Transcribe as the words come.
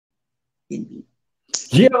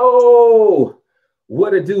Yo,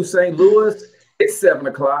 what it do, St. Louis? It's 7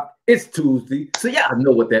 o'clock. It's Tuesday. So y'all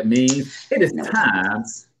know what that means. It is time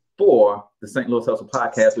for the St. Louis Hustle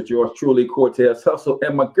Podcast with yours truly, Cortez Hustle,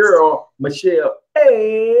 and my girl, Michelle.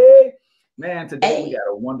 Hey, man, today we got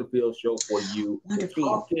a wonderful show for you.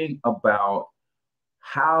 Talking about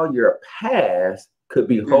how your past could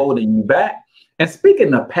be holding you back. And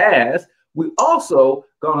speaking of past, we also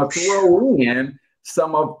gonna throw in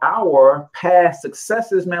some of our past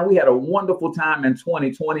successes. Man, we had a wonderful time in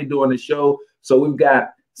 2020 doing the show. So we've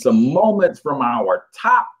got some moments from our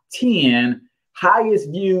top 10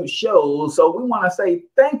 highest viewed shows. So we want to say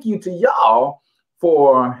thank you to y'all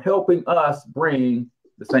for helping us bring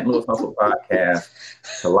the St. Louis Hustle Podcast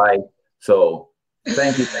to life. So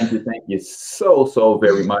thank you so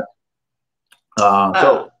very much. We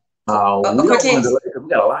got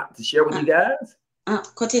a lot to share with you guys.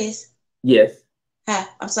 Cortez. Yes. Hi,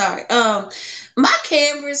 I'm sorry. My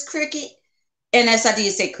camera is crooked, and that's how I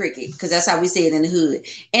did say cricket, because that's how we say it in the hood.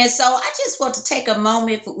 And so I just want to take a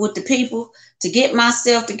moment with the people to get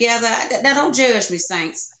myself together. Now don't judge me,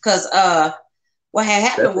 Saints, because what had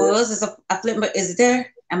happened I flipped. Is it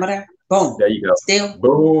there? Am I there? Boom. There you go. Still.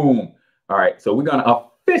 Boom. All right. So we're gonna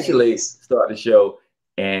officially start the show,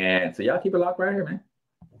 and so y'all keep it locked right here, man.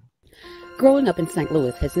 Growing up in St.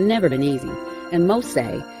 Louis has never been easy, and most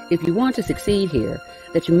say if you want to succeed here,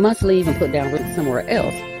 that you must leave and put down roots somewhere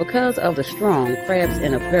else because of the strong crabs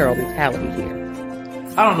in a barrel mentality here.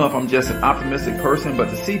 I don't know if I'm just an optimistic person, but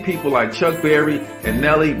to see people like Chuck Berry and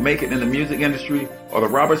Nelly make it in the music industry, or the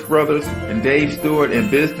Roberts brothers and Dave Stewart in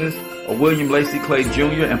business, or William Lacey Clay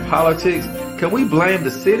Jr. in politics, can we blame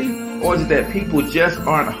the city, or is it that people just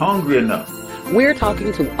aren't hungry enough? We're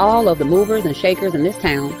talking to all of the movers and shakers in this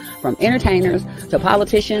town, from entertainers to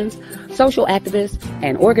politicians, social activists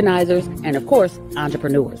and organizers, and of course,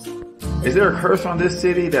 entrepreneurs. Is there a curse on this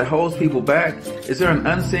city that holds people back? Is there an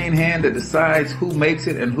unseen hand that decides who makes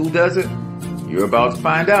it and who doesn't? You're about to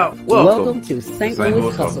find out. Welcome to St.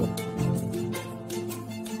 Louis Hustle.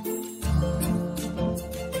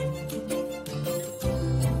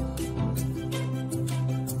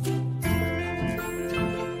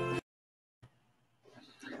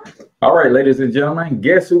 All right, ladies and gentlemen,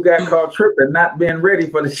 guess who got caught tripping, not being ready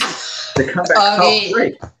for the to come back off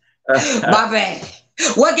break? My bad.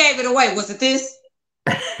 What gave it away? Was it this?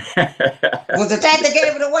 Was it that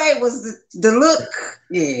gave it away? Was the look?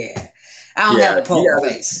 Yeah. I don't have a poker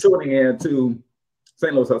face. Tuning in to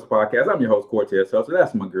St. Louis Hustle Podcast. I'm your host, Cortez Hustle.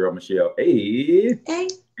 That's my girl, Michelle. Hey.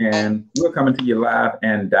 And we're coming to you live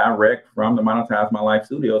and direct from the Monetize My Life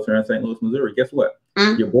studios here in St. Louis, Missouri. Guess what?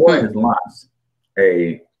 Your boy has launched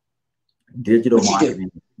a digital marketing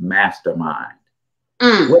mastermind.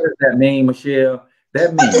 What does that mean, Michelle?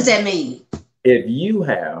 What does that mean? If you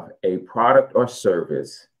have a product or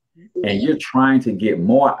service and you're trying to get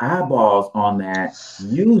more eyeballs on that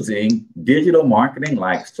using digital marketing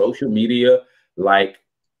like social media, like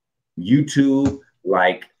YouTube,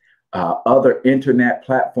 like other internet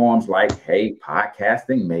platforms like, hey,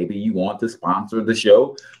 podcasting, maybe you want to sponsor the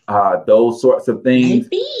show, those sorts of things.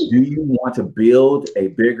 Maybe. Do you want to build a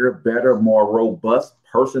bigger, better, more robust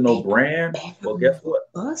personal brand? Well, guess what?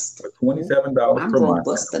 For $27 per month,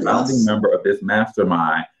 as a founding member of this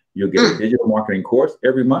mastermind, you'll get a digital marketing course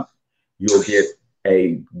every month. You'll get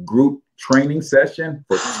a group training session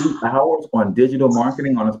for 2 hours on digital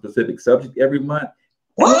marketing on a specific subject every month.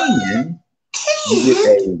 And you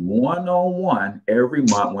get a one-on-one every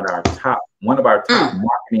month with one of our top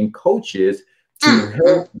marketing coaches to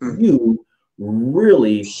help you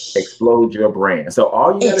really explode your brand. So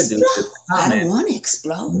all you got to do is comment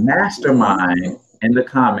mastermind in the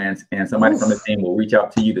comments, and somebody from the team will reach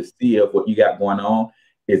out to you to see if what you got going on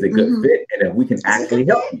is a good fit and if we can actually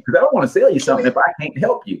help you. Because I don't want to sell you something if I can't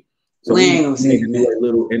help you. So we need to do a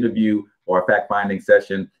little interview or a fact-finding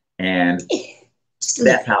session, and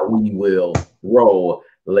that's how we will roll,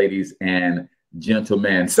 ladies and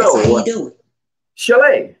gentlemen. So,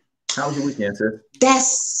 Chalet, how was your weekend, sis?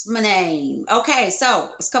 That's my name. Okay, so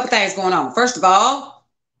there's a couple things going on. First of all,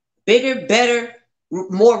 bigger, better,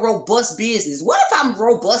 more robust business. What if I'm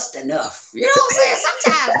robust enough? You know what I'm saying?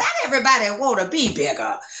 Sometimes not everybody want to be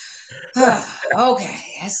bigger. Okay,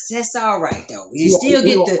 that's all right though. We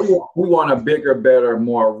want a bigger, better,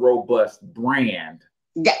 more robust brand.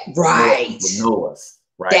 Right. Know us,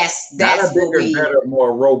 right? That's not a bigger, better,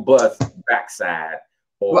 more robust backside,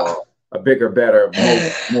 or a bigger, better,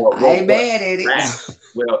 more robust. I ain't mad at it. Rack.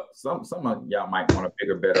 Well, some of y'all might want a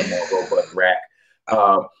bigger, better, more robust rack.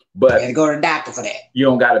 But you gotta go to the doctor for that. You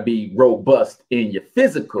don't got to be robust in your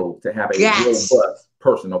physical to have a robust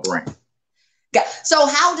personal brand. So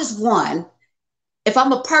how does one, if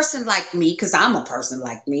I'm a person like me, because I'm a person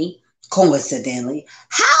like me, coincidentally,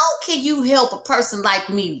 how can you help a person like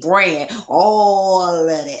me brand all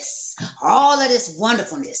of this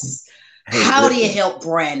wonderfulness? Hey, How do you listen, help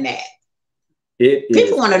brand that? it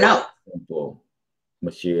People is want to know. simple,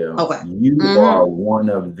 Michelle. Okay. You are one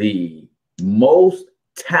of the most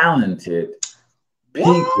talented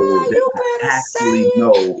people Well, that you I better say actually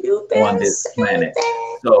know it. You on better this say planet.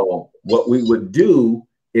 that. So what we would do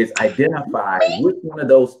is identify which one of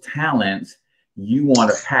those talents you want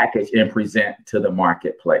to package and present to the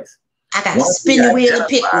marketplace. I got to Once we spin the wheel and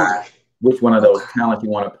pick identify one. which one of those Okay. talents you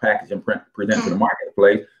want to package and present to the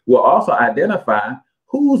marketplace, we'll also identify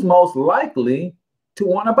who's most likely to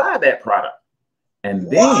want to buy that product. And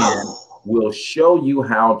then Whoa. we'll show you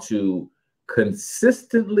how to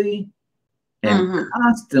consistently and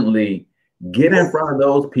constantly get in front of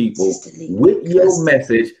those people with your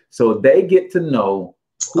message so they get to know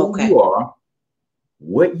who you are,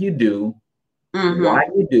 what you do, why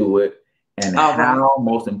you do it, and how,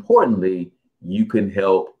 most importantly, you can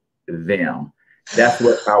help them. That's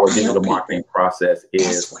what our digital marketing process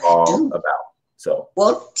is all about. So,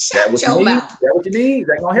 well, that what you need? That what you need? Is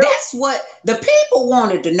that gonna help? That's what the people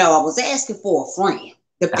wanted to know. I was asking for a friend.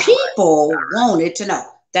 The people wanted to know.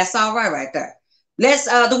 That's all right there. Let's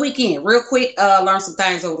the weekend real quick. Learn some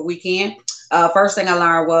things over the weekend. First thing I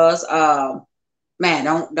learned was man,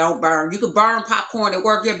 don't burn. You could burn popcorn at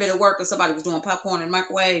work. You ever been at work and somebody was doing popcorn in the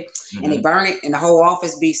microwave and they burn it and the whole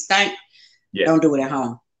office be stank? Yeah. Don't do it at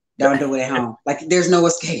home. Don't do it at home. Like there's no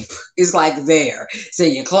escape. It's like there. It's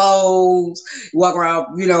in your clothes. You walk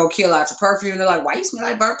around, kill out your perfume. They're like, why you smell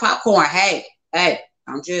like burnt popcorn? Hey,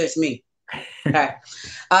 don't judge me. Okay.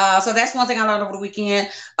 So that's one thing I learned over the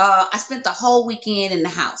weekend. I spent the whole weekend in the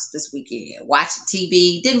house this weekend watching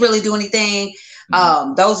TV. Didn't really do anything.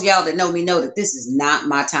 Those of y'all that know me know that this is not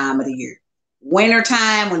my time of the year. Winter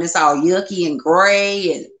time when it's all yucky and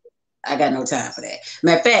gray, and I got no time for that.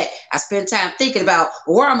 Matter of fact, I spent time thinking about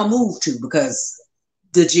where I'm gonna move to because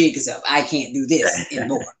the jig is up. I can't do this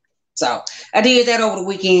anymore. So I did that over the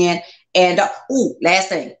weekend. And last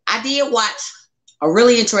thing, I did watch a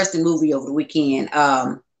really interesting movie over the weekend.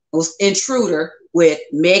 It was Intruder with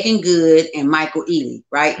Megan Good and Michael Ealy,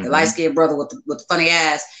 right? The light-skinned brother with the funny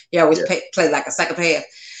eyes. He always played like a psychopath.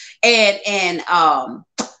 And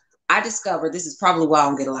I discovered this is probably why I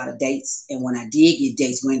don't get a lot of dates. And when I did get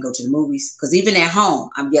dates, we didn't go to the movies. Because even at home,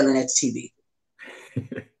 I'm yelling at the TV.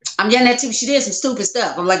 I'm yelling at the TV. She did some stupid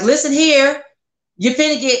stuff. I'm like, listen here. You're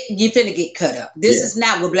finna get cut up. This is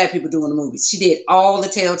not what black people do in the movies. She did all the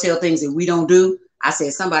telltale things that we don't do. I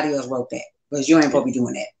said somebody else wrote that because you ain't supposed to be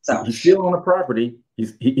doing that. So he's still on the property.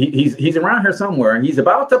 He's around here somewhere. He's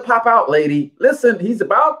about to pop out, lady. Listen, he's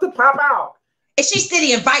about to pop out. And she's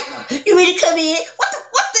steady inviting him. You ready to come in? What the?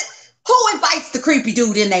 Who invites the creepy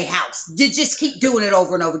dude in their house? You just keep doing it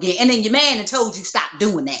over and over again. And then your man had told you stop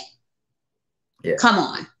doing that. Yeah. Come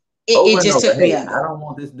on. It just took me under. I don't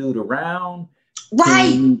want this dude around.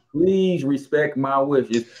 Right. Please respect my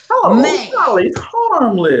wishes. Oh, man. Charlie's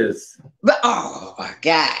harmless. But oh my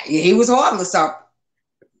God. Yeah, he was harmless. So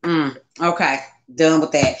okay. Done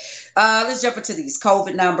with that. Let's jump into these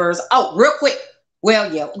COVID numbers. Oh, real quick.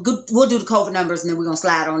 Well, yeah, we'll do the COVID numbers and then we're going to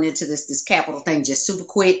slide on into this capital thing just super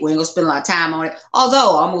quick. We ain't going to spend a lot of time on it.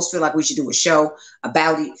 Although I almost feel like we should do a show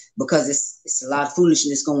about it because it's a lot of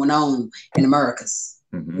foolishness going on in Americas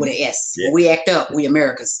with an S. Yeah. When we act up, we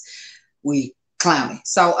Americas. We clowny.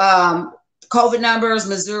 So COVID numbers,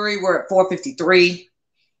 Missouri, we're at 453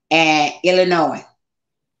 and Illinois,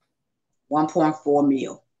 1.4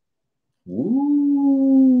 million. Ooh.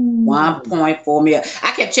 1.4 million.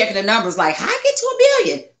 I kept checking the numbers like, how I get to a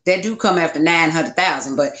million? That do come after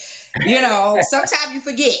 900,000, but sometimes you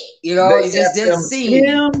forget, it just doesn't seem.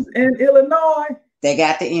 In Illinois, they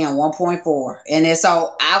got the M 1.4. And then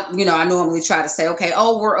so I normally try to say, okay,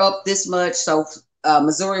 we're up this much. So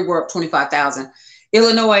Missouri, we're up 25,000.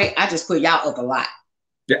 Illinois, I just put y'all up a lot.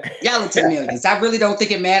 Y'all into the millions. I really don't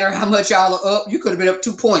think it matters how much y'all are up. You could have been up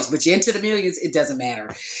 2 points, but you're into the millions. It doesn't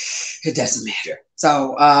matter. It doesn't matter.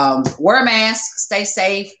 So wear a mask, stay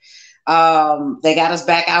safe. They got us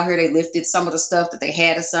back out here. They lifted some of the stuff that they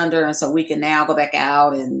had us under. And so we can now go back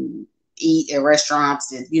out and eat at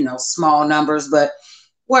restaurants and, small numbers, but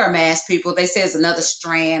wear a mask, people. They say it's another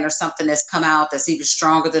strand or something that's come out that's even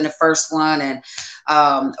stronger than the first one. And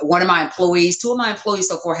two of my employees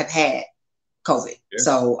so far have had COVID. Yeah.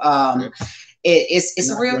 So it's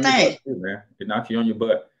a real thing. It knocks you on your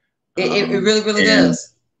butt. It really, really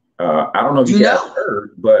does. I don't know if you guys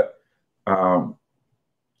heard, but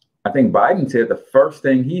I think Biden said the first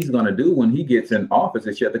thing he's going to do when he gets in office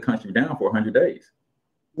is shut the country down for 100 days.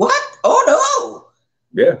 What? Oh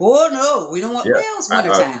no! Yeah. Oh no! We don't want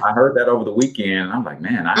wintertime. I heard that over the weekend. I'm like,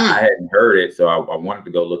 man, I hadn't heard it, so I wanted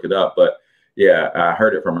to go look it up. But yeah, I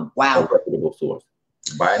heard it from a reputable source.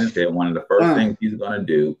 Biden said one of the first things he's going to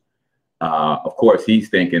do. Of course, he's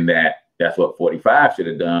thinking that's what 45 should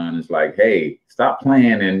have done. It's like, hey, stop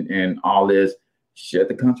playing and all this. Shut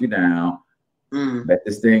the country down. Let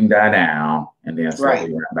this thing die down, and then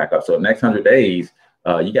slowly ramp back up. So next 100 days,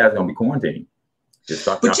 you guys are gonna be quarantined. Just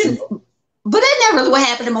start. But that never really what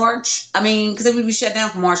happened in March. I mean, because we shut down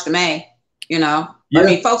from March to May. You know, I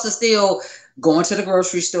mean, folks are still going to the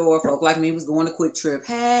grocery store. Folk like me was going to Quick Trip.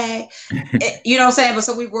 Hey, you know what I'm saying? But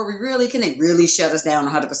so can they really shut us down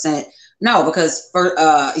 100%? No, because for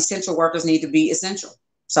essential workers need to be essential.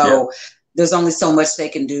 So there's only so much they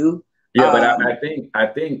can do. Yeah, but I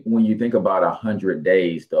think when you think about 100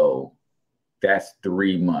 days, though, that's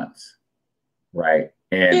 3 months, right?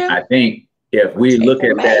 And I think if we look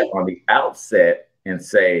at that on the outset and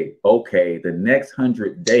say, okay, the next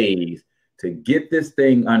 100 days to get this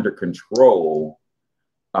thing under control,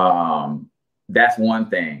 that's one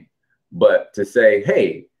thing. But to say,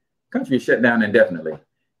 hey, country is shut down indefinitely,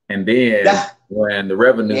 and then when the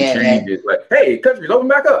revenue changes, like, hey, country's open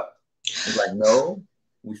back up. It's like, no.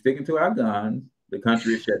 We're sticking to our guns. The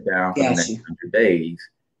country is shut down for the next 100 days.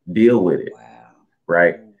 Deal with it. Wow.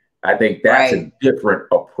 Right? I think that's a different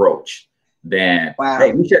approach than,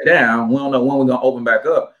 hey, we shut down. We don't know when we're going to open back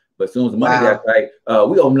up. But as soon as the money gets like,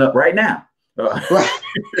 we open up right now.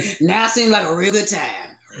 Now seems like a real good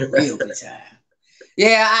time. A real good time.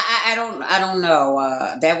 Yeah, I don't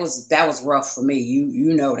know. That was rough for me.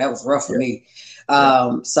 You know that was rough for me.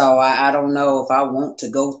 So I don't know if I want to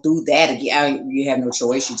go through that again. You have no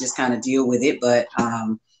choice. You just kind of deal with it. But,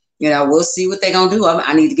 you know, we'll see what they're going to do.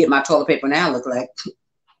 I need to get my toilet paper now. Look like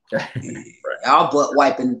y'all butt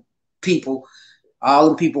wiping people, all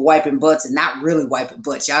them people wiping butts and not really wiping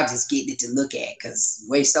butts. Y'all just getting it to look at because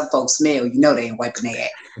the way some folks smell, you know, they ain't wiping their ass,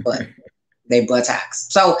 but they buttocks.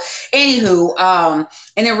 So anywho,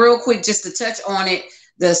 and then real quick, just to touch on it,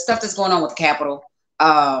 the stuff that's going on with the Capitol,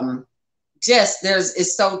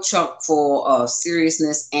 it's so chock full of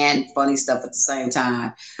seriousness and funny stuff at the same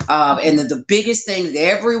time. And the biggest thing that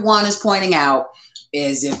everyone is pointing out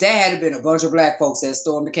is if there had been a bunch of black folks that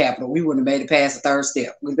stormed the Capitol, we wouldn't have made it past the third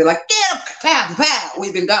step. We'd be like, get up, pow, pow,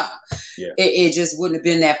 we've been gone. Yeah. It just wouldn't have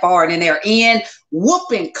been that far. And then they're in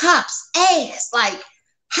whooping cops' ass. Like,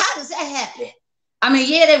 how does that happen? I mean,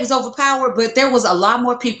 yeah, they was overpowered, but there was a lot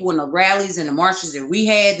more people in the rallies and the marches that we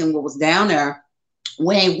had than what was down there.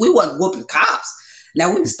 When we wasn't whooping cops.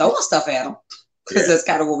 Now we stole stuff at them because that's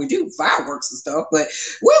kind of what we do, fireworks and stuff. But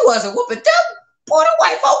we wasn't whooping them. Boy, the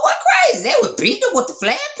white folk went crazy. They would beat them with the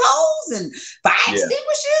flagpoles and fire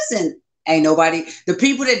extinguishers, and ain't nobody. The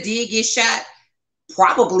people that did get shot,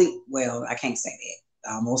 probably. Well, I can't say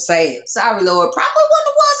that. I'm gonna say it. Sorry, Lord. Probably one of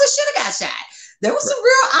the ones that should have got shot. There was some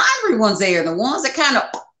real angry ones there. The ones that kind of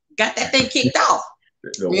got that thing kicked off.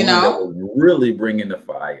 You know, that really bringing the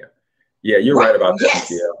fire. Yeah, you're right about that,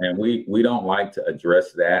 Michelle. And we don't like to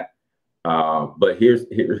address that. But here's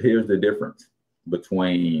the difference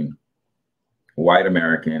between white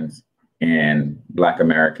Americans and Black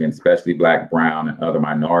Americans, especially Black, brown, and other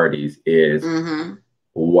minorities, is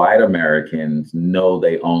white Americans know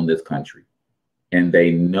they own this country. And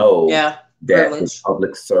they know that the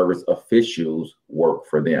public service officials work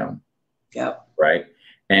for them. Yep. Right?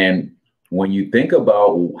 And when you think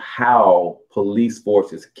about how police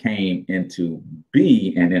forces came into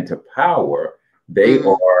being and into power, they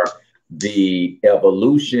are the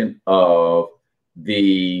evolution of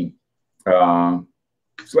the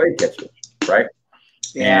slave catchers, right?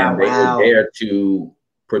 Yeah, and they were there to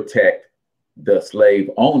protect the slave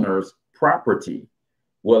owner's property.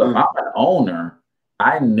 Well, if I'm an owner,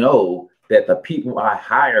 I know that the people I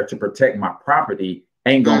hire to protect my property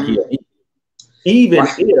ain't gonna kill me, even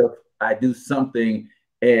if I do something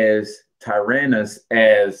as tyrannous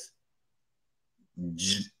as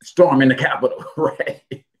storming the Capitol, right?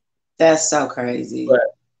 That's so crazy. But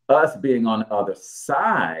us being on the other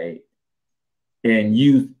side and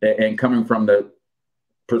coming from the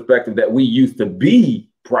perspective that we used to be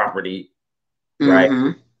property,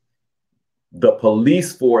 right? The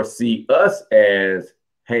police force see us as,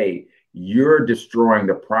 hey, you're destroying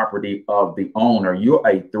the property of the owner. You're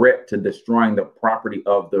a threat to destroying the property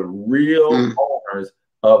of the real owners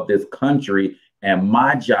of this country. And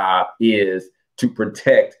my job is to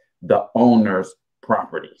protect the owner's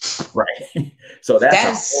property, right? So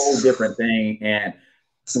that's a whole different thing. And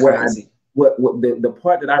what the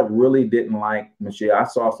part that I really didn't like, Michelle, I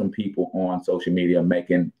saw some people on social media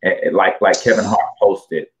making like Kevin Hart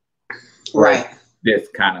posted, right, this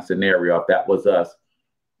kind of scenario if that was us,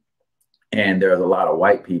 and there's a lot of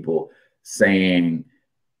white people saying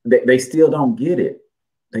they still don't get it.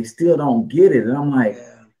 They still don't get it, and I'm like,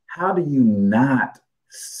 how do you not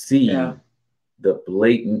see the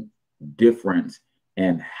blatant difference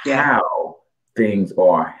in how things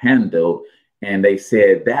are handled? And they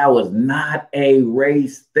said that was not a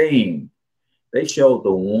race thing. They showed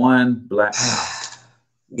the one black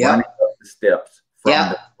man running up the steps from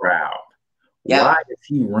the crowd. Why is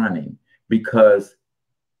he running? Because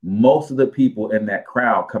most of the people in that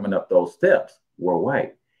crowd coming up those steps were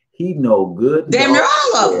white. He know good. Damn near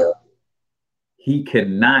all of them. He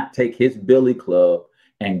cannot take his billy club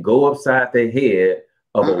and go upside the head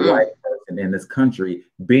of a white person in this country,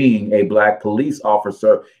 being a black police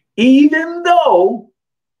officer, even though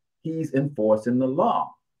he's enforcing the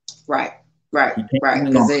law. Right.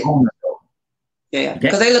 Because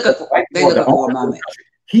they look for a moment.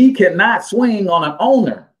 He cannot swing on an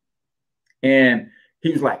owner. And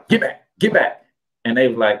he was like, get back. And they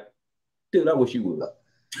was like, dude, I wish you would.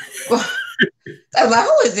 I was like,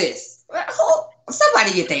 who is this?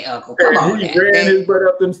 Somebody get their uncle. Come on. He ran his butt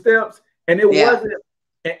up them steps. And it wasn't,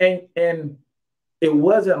 and it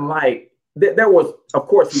wasn't like, there was, of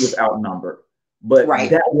course, he was outnumbered, but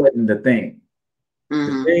that wasn't the thing.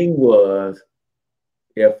 The thing was,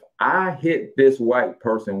 if I hit this white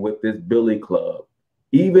person with this billy club,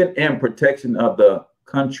 even in protection of the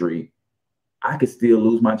country, I could still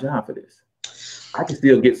lose my job for this. I could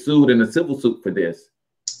still get sued in a civil suit for this,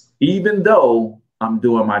 even though I'm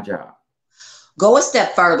doing my job. Go a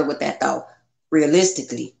step further with that, though.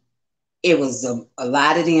 Realistically, it was a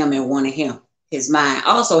lot of them and one of him. His mind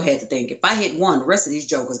also had to think, if I hit one, the rest of these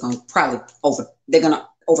jokers going to probably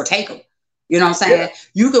overtake him. You know what I'm saying? Yeah.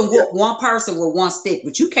 You can whoop one person with one stick,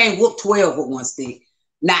 but you can't whoop 12 with one stick.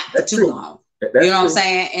 Not for too long. You know what I'm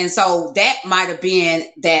saying? And so that might have been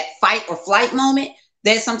that fight or flight moment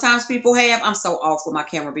that sometimes people have. I'm so off with my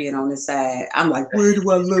camera being on this side. I'm like, where do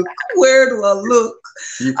I look? Where do I look?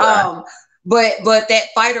 But that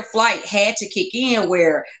fight or flight had to kick in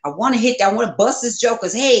where I want to bust this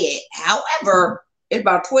joker's head. However, it's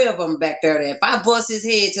about 12 of them back there that if I bust his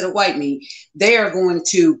head to the white meat, they're going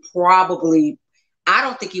to probably, I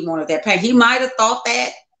don't think he wanted that pain. He might have thought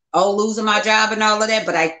that, losing my job and all of that,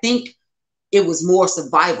 but I think it was more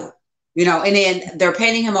survival, and then they're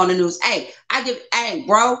painting him on the news. Hey,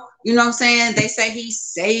 bro, you know what I'm saying? They say he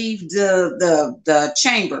saved the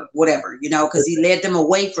chamber, whatever, because he led them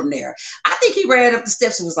away from there. I think he ran up the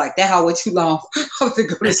steps and was like, that hallway too long. I'm going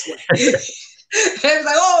to go this way. They was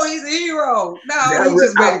like, oh, he's a hero. No, he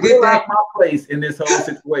just made a good day. My place in this whole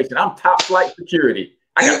situation. I'm top flight security.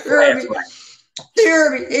 I got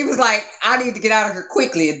He was like, I need to get out of here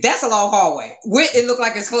quickly. And that's a long hallway. It looked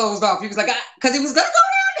like it's closed off. He was like, because he was going to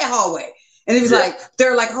go down that hallway. And he was like,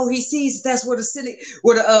 they're like, oh, he sees that's where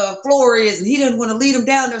the floor is, and he didn't want to lead him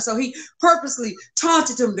down there, so he purposely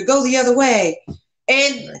taunted him to go the other way.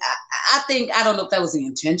 And I don't know if that was the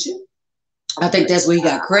intention. I think that's what he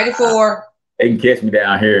got credit for. They can catch me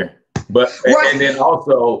down here, but and then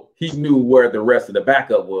also he knew where the rest of the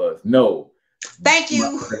backup was. No, thank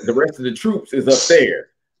you. The rest of the troops is up there.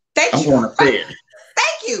 I'm going up there.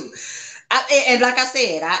 Thank you. And like I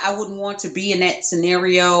said, I wouldn't want to be in that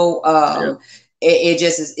scenario. It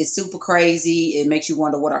just is super crazy. It makes you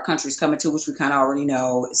wonder what our country's coming to, which we kind of already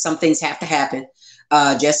know. Some things have to happen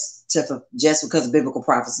just because of biblical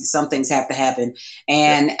prophecy. Some things have to happen.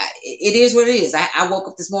 And it is what it is. I woke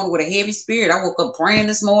up this morning with a heavy spirit. I woke up praying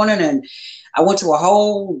this morning, and I went to a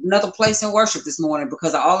whole another place in worship this morning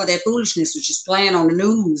because of all of that foolishness was just playing on the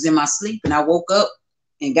news in my sleep. And I woke up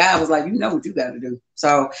and God was like, you know what you got to do.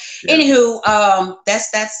 So anywho,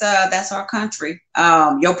 that's our country.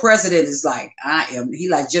 Your president is like, he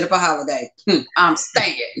like Jennifer Holiday. I'm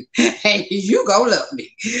staying. And you go love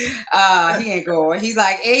me. He ain't going. He's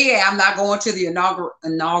like, hey, I'm not going to the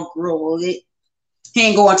inaugural. He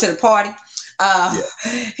ain't going to the party.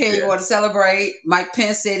 He ain't going to celebrate. Mike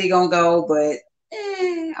Pence said he gonna go, but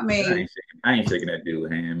I mean, I ain't shaking that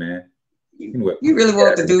dude's hand, man. You really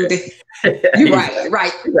want to do this? You're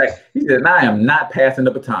right. He said, I am not passing the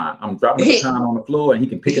baton. I'm dropping the baton on the floor, and he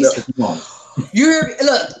can pick it up if he wants. You hear me?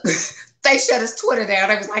 Look, they shut his Twitter down.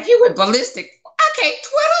 They was like, he went ballistic. I can't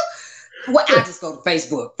Twitter. Well, I just go to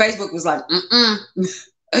Facebook. Facebook was like, he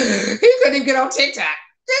couldn't even get on TikTok.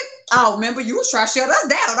 Oh, remember you was trying to shut us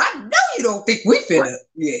down. I know you don't think we finna. Right.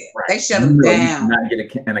 Yeah, Right. they shut them down. Not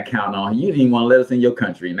get an account on. You didn't even want to let us in your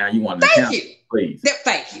country. Now you want an account. Thank you. Please.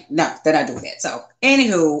 Thank you. No, they're not doing that. So,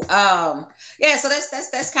 anywho, yeah. So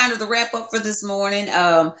that's kind of the wrap up for this morning.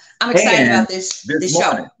 I'm excited about this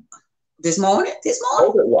show. This morning.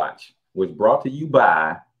 COVID Watch was brought to you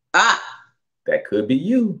by. That could be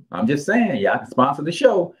you. I'm just saying, y'all can sponsor the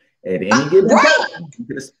show at any given time. You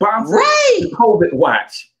can sponsor the COVID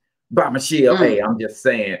Watch by Michelle A. I'm just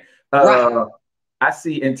saying. I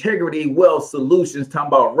see Integrity Wealth Solutions talking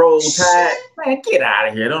about Roll Tide. Man, get out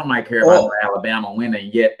of here. Don't care about Alabama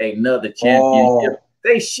winning yet another championship.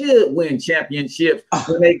 They should win championships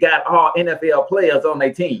when they got all NFL players on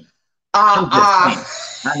their team.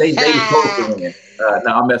 They supposed to win.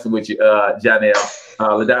 No, I'm messing with you, Janelle.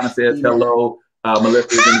 LaDonna says hello.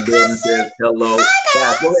 Melissa is in the building, says hello.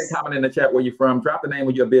 Guys, go ahead and comment in the chat where you're from. Drop the name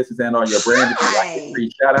of your business and or your brand. If you like a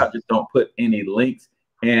free shout out, just don't put any links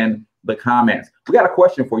in the comments. We got a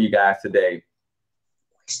question for you guys today.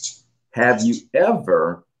 Have you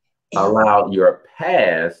ever allowed your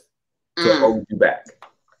past to hold you back?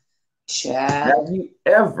 Have you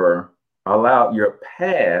ever allowed your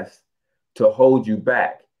past to hold you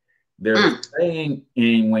back? There's a saying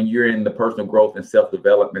when you're in the personal growth and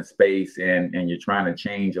self-development space and you're trying to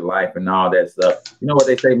change your life and all that stuff. You know what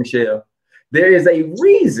they say, Michelle? There is a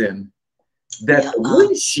reason that the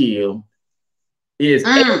windshield is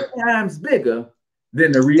 8 times bigger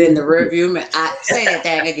than the review mirror. I say that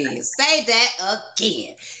thing again. Say that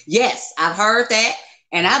again. Yes, I've heard that,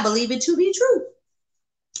 and I believe it to be true.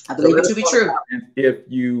 If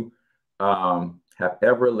you have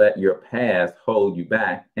ever let your past hold you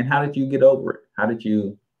back, and how did you get over it? How did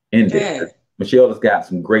you end it? Michelle has got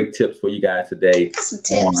some great tips for you guys today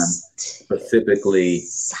on specifically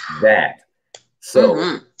that.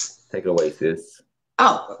 So take it away, sis.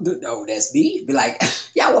 Oh, no, that's me. Be like,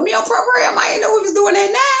 y'all want me on program? I didn't know we was doing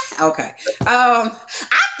that now. Okay. I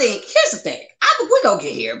think here's the thing. We're gonna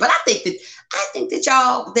get here, but I think that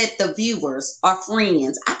y'all, that the viewers, our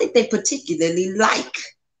friends, I think they particularly like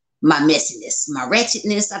my messiness, my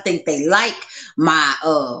wretchedness. I think they like my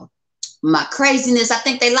craziness. I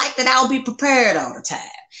think they like that I'll be prepared all the time.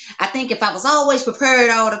 I think if I was always prepared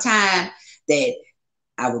all the time, that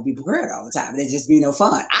I would be prepared all the time. It'd just be no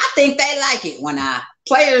fun. I think they like it when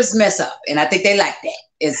players mess up, and I think they like that.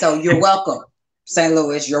 And so you're welcome, St.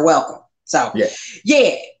 Louis. You're welcome. So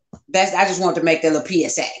yeah, I just want to make that little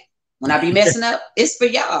PSA. When I be messing up, it's for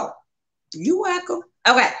y'all. You're welcome.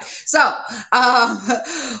 Okay, so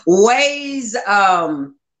ways,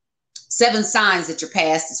 7 signs that your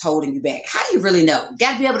past is holding you back. How do you really know? You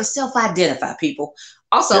got to be able to self-identify, people.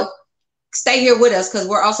 Also, stay here with us because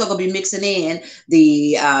we're also going to be mixing in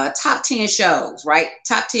the top 10 shows, right?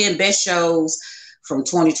 Top 10 best shows from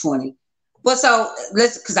 2020. But so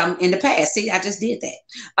because I'm in the past. See, I just did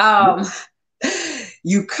that.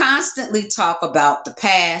 You constantly talk about the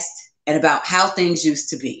past and about how things used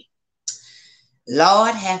to be.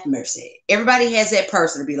 Lord have mercy. Everybody has that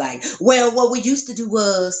person to be like, well, what we used to do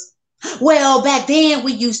was, well, back then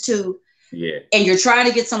we used to. Yeah. And you're trying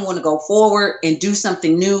to get someone to go forward and do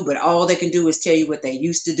something new, but all they can do is tell you what they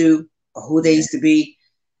used to do or who they used to be.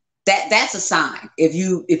 That's a sign. If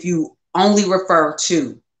you only refer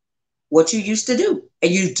to what you used to do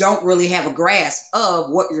and you don't really have a grasp of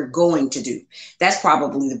what you're going to do, that's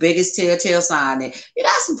probably the biggest telltale sign that you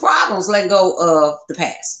got some problems letting go of the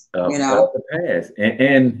past. You know, of the past,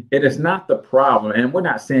 and it is not the problem. And we're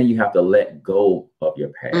not saying you have to let go of your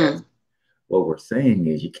past. What we're saying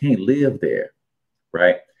is you can't live there,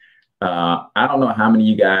 right? I don't know how many of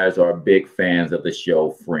you guys are big fans of the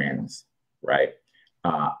show Friends, right?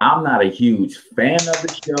 I'm not a huge fan of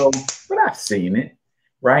the show, but I've seen it,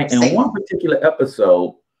 right? And one particular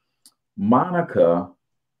episode, Monica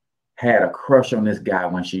had a crush on this guy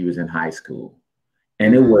when she was in high school.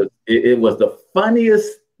 And it was the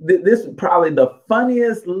funniest, this is probably the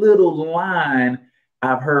funniest little line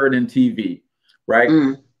I've heard in TV,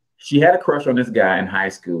 right? She had a crush on this guy in high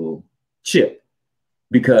school, Chip,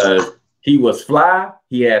 because he was fly.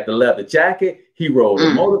 He had the leather jacket. He rode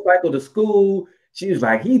a motorcycle to school. She was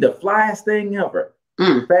like, he the flyest thing ever.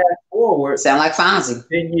 Fast forward. Sound like Fonzie.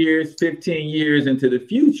 10 years, 15 years into the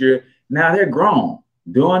future. Now they're grown,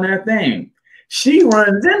 doing their thing. She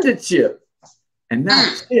runs into Chip. And now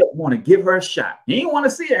Chip want to give her a shot. He didn't want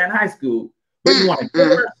to see her in high school, but he want to give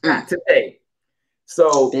her a shot today.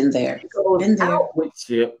 So been there. He goes out with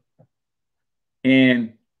Chip.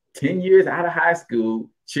 And 10 years out of high school,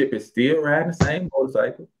 Chip is still riding the same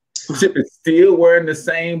motorcycle. Chip is still wearing the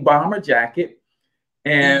same bomber jacket.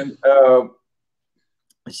 And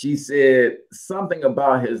she said something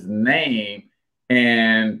about his name,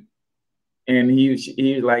 and he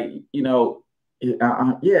was like,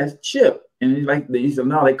 yes, Chip. And he said,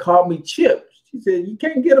 no, they called me Chip. She said, you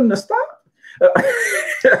can't get him to stop.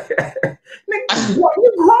 You're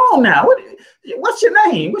grown now. What's your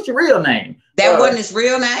name? What's your real name? That wasn't his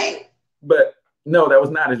real name? But no, that was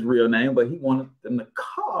not his real name, but he wanted them to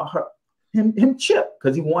call him Chip,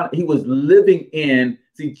 because he was living in,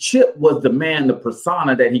 Chip was the man, the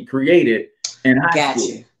persona that he created in high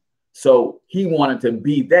school. So he wanted to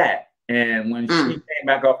be that. And when she came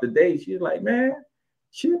back off the date, she was like, man,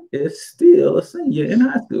 Chip is still a senior in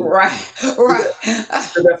high school. Right.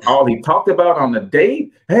 So that's all he talked about on the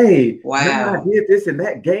date. Hey, wow, I did this in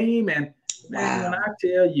that game. And man, when I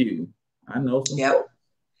tell you, I know some folks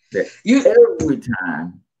that every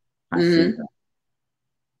time I see them,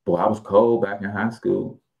 boy, I was cold back in high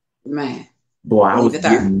school. Man. Boy, I was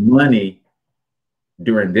getting money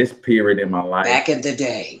during this period in my life. Back in the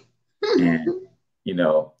day. And,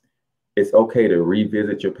 it's okay to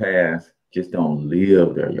revisit your past. Just don't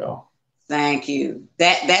live there, y'all. Thank you.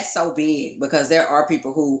 That's so big, because there are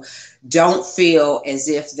people who don't feel as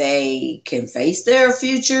if they can face their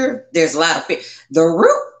future. There's a lot of fear. The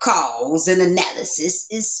root cause and analysis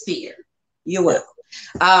is fear. You're welcome.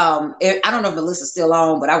 I don't know if Melissa's still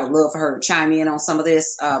on, but I would love for her to chime in on some of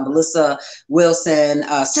this. Melissa Wilson,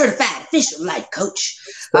 certified official life coach.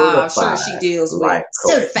 I'm sure she deals with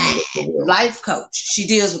certified life coach. She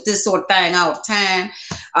deals with this sort of thing all the time.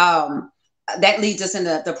 That leads us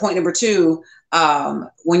into the point number 2.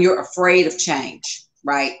 When you're afraid of change,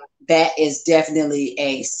 right? That is definitely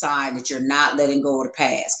a sign that you're not letting go of the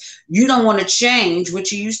past. You don't want to change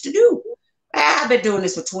what you used to do. I've been doing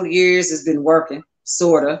this for 20 years. It's been working,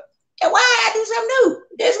 sort of. And why I do something new?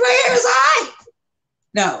 This right here is all right.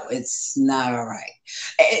 No, it's not all right.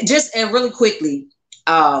 And really quickly,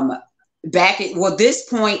 this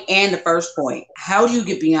point and the first point, how do you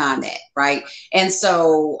get beyond that, right? And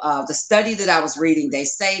so the study that I was reading, they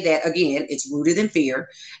say that, again, it's rooted in fear,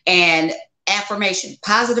 and affirmation,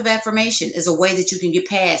 positive affirmation is a way that you can get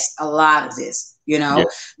past a lot of this.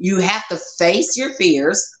 You have to face your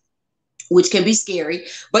fears, which can be scary,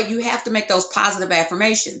 but you have to make those positive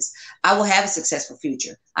affirmations. I will have a successful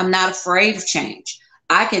future. I'm not afraid of change.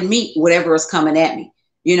 I can meet whatever is coming at me,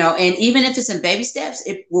 and even if it's in baby steps,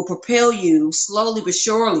 it will propel you slowly but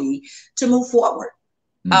surely to move forward.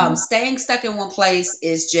 Staying stuck in one place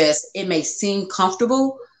it may seem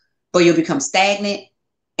comfortable, but you'll become stagnant,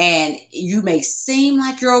 and you may seem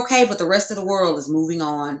like you're okay, but the rest of the world is moving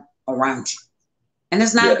on around you. And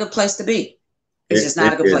it's not a good place to be. It's just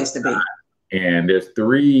not a good place to be. And there's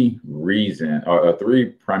 3 reasons or 3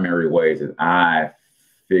 primary ways that I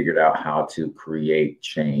figured out how to create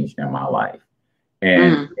change in my life.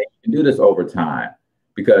 And you can do this over time,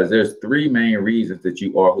 because there's 3 main reasons that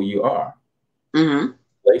you are who you are.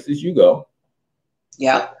 Places you go.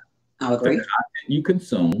 Yep, I agree. The content you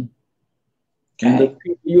consume. And the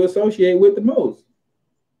people you associate with the most.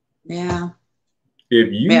 Yeah.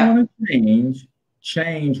 If you want to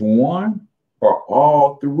change one or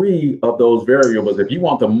all 3 of those variables. If you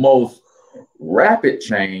want the most rapid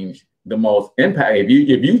change, the most impact, if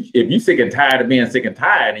you sick and tired of being sick and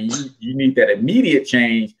tired, and you need that immediate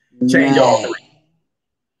change all 3.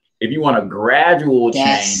 If you want a gradual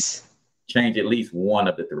change at least one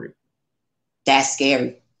of the 3. That's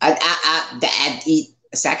scary. I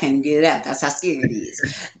can't get it out. That's how scary it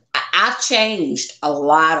is. I've changed a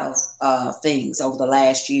lot of things over the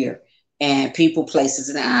last year. And people, places,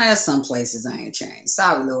 and some places I ain't changed.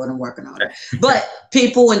 Sorry, Lord, I'm working on it. But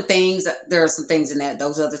people and things, there are some things in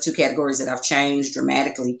those other 2 categories that I've changed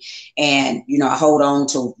dramatically. And, I hold on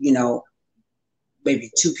to,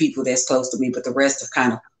 maybe 2 people that's close to me, but the rest have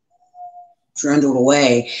kind of dwindled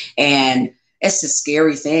away. And it's a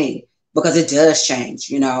scary thing, because it does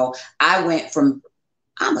change. I went from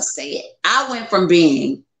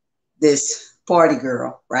being this party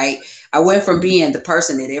girl, right? I went from being the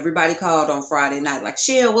person that everybody called on Friday night, like,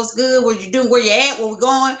 Shell, what's good? What you doing? Where you at? Where we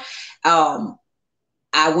going?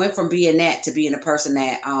 I went from being that to being a person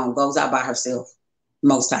that goes out by herself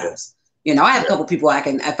most times. I have a couple people I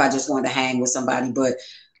can, if I just wanted to hang with somebody, but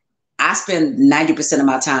I spend 90% of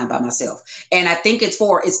my time by myself. And I think it's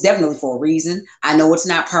definitely for a reason. I know it's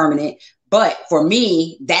not permanent, but for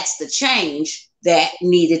me, that's the change that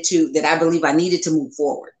I believe I needed to move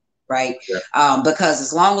forward. Right. Yeah. Because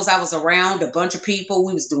as long as I was around a bunch of people,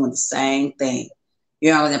 we was doing the same thing.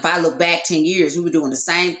 And if I look back 10 years, we were doing the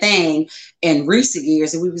same thing in recent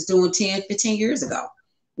years that we was doing 10, 15 years ago,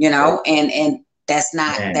 and that's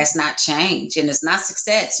not change, and it's not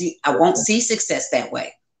success. I won't see success that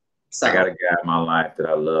way. So I got a guy in my life that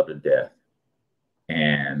I love to death.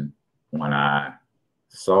 And when I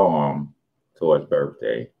saw him towards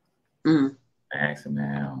birthday, I asked him,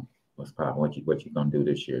 man, what's poppin'? What you gonna do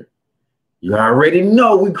this year? You already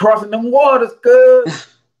know we crossing them waters, cuz.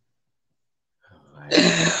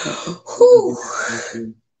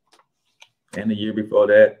 And the year before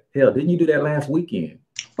that, hell, didn't you do that last weekend?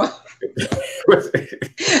 They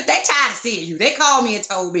tired of seeing you. They called me and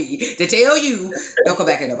told me to tell you don't come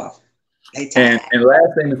back in the ball. And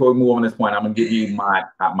last thing before we move on this point, I'm gonna give you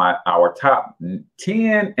our top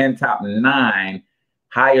 10 and top 9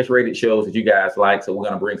 highest rated shows that you guys like. So we're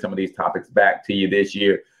gonna bring some of these topics back to you this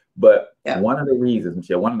year. But one of the reasons,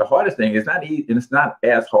 Michelle, one of the hardest things, it's not easy, and it's not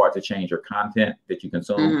as hard to change your content that you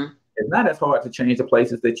consume. It's not as hard to change the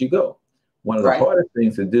places that you go. One of the hardest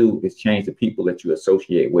things to do is change the people that you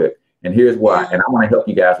associate with. And here's why. And I want to help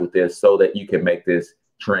you guys with this so that you can make this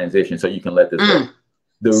transition, so you can let this go.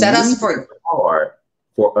 The reason it's hard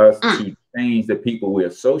for us to change the people we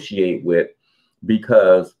associate with,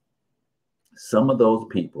 because some of those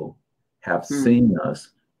people have seen us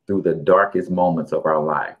through the darkest moments of our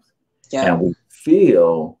lives. And we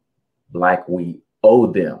feel like we owe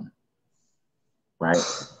them, right?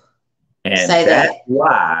 And that's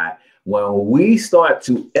why when we start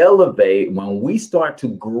to elevate, when we start to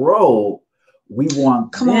grow, we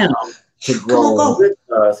want them to grow with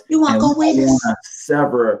us. You want to go with us? We want to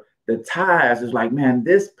sever the ties. It's like, man,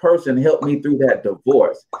 this person helped me through that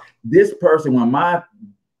divorce. This person, when my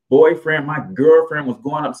boyfriend, my girlfriend was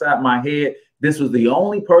going upside my head, this was the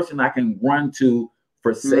only person I can run to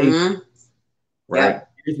for safety. Right?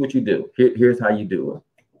 Here's what you do. Here's how you do it.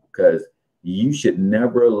 Because you should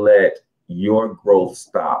never let your growth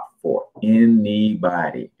stop for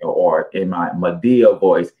anybody, or in my Madea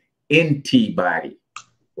voice, anybody,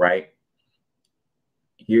 right?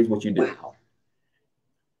 Here's what you do.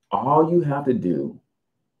 All you have to do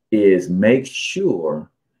is make sure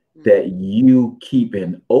that you keep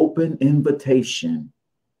an open invitation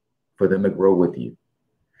for them to grow with you.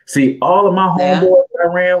 See, all of my homeboys that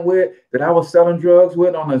I ran with, that I was selling drugs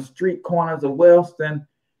with on the street corners of Wellston,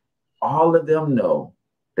 all of them know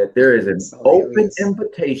that there is an open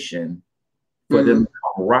invitation for them to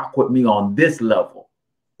come rock with me on this level.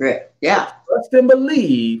 Trust and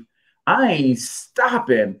believe, I ain't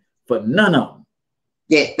stopping for none of them.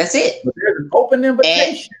 That's it. But there's an open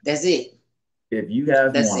invitation. That's it. If you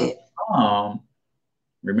guys want to come,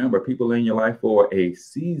 remember, people in your life for a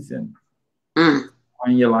season, in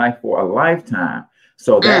your life for a lifetime.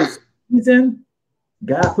 So that season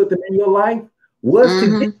God put them in your life was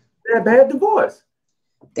to get that bad divorce.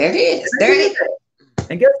 There it is. There it is.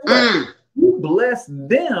 And guess what? You bless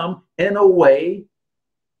them in a way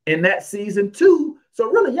in that season too. So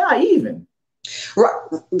really, y'all even.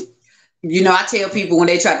 Right. You know, I tell people when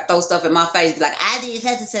they try to throw stuff in my face, be like, I did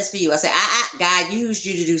such and such for you. I say, God used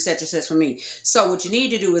you to do such and such for me. So what you need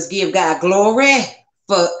to do is give God glory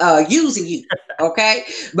for using you. Okay.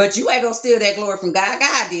 But you ain't gonna steal that glory from God.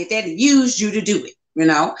 God did that and used you to do it. You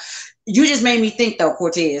know, you just made me think though,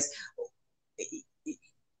 Cortez,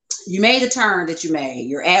 you made the turn that you made.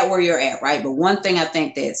 You're at where you're at, right? But one thing I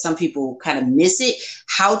think that some people kind of miss it,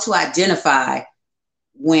 how to identify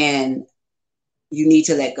when you need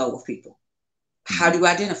to let go of people. How do you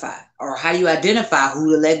identify? Or how do you identify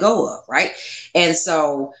who to let go of, right? And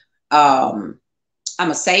so I'm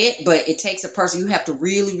going to say it, but it takes a person. You have to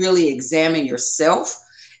really, really examine yourself.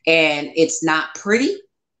 And it's not pretty.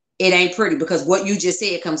 It ain't pretty because what you just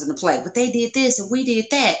said comes into play. But they did this and we did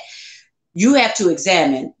that. You have to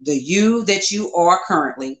examine the you that you are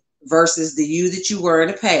currently versus the you that you were in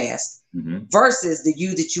the past versus the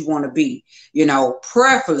you that you want to be. You know,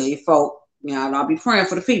 prayerfully, folk, you know, and I'll be praying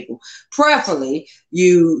for the people. Prayerfully,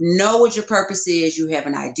 you know what your purpose is. You have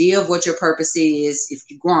an idea of what your purpose is. If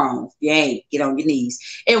you're grown, if you ain't, get on your knees.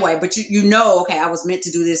 Anyway, but you know, okay, I was meant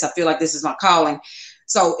to do this. I feel like this is my calling.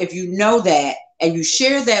 So if you know that and you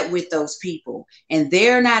share that with those people and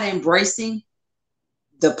they're not embracing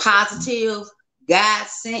the positive God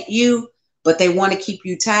sent you, but they want to keep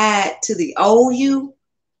you tied to the old you,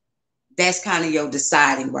 that's kind of your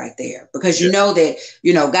deciding right there. Because you know that,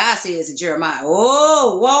 you know, God says in Jeremiah,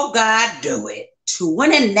 oh, won't God do it?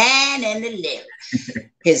 29 and 11.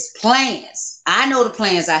 His plans. I know the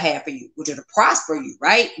plans I have for you, which are to prosper you,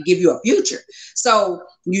 right? Give you a future. So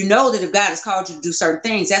you know that if God has called you to do certain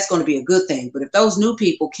things, that's going to be a good thing. But if those new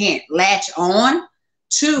people can't latch on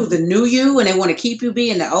to the new you and they want to keep you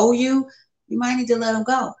being the old you might need to let them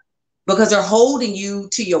go because they're holding you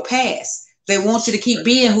to your past. They want you to keep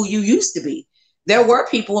being who you used to be. There were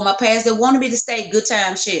people in my past that wanted me to stay good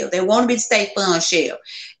time Shell. They wanted me to stay fun Shell.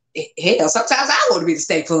 hell, sometimes I want to be the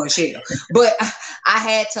state fund shell. But I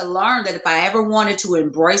had to learn that if I ever wanted to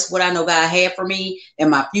embrace what I know God had for me in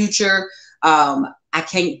my future, I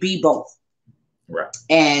can't be both. Right.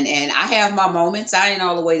 And I have my moments. I ain't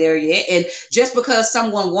all the way there yet. And just because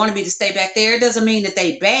someone wanted me to stay back there, it doesn't mean that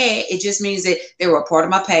they bad. It just means that they were a part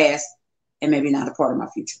of my past and maybe not a part of my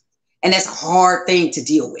future. And that's a hard thing to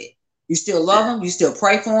deal with. You still love them. You still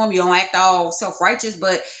pray for them. You don't act all self-righteous,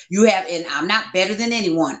 but you have, and I'm not better than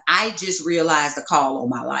anyone. I just realized the call on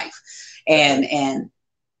my life. And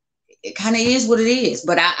it kind of is what it is.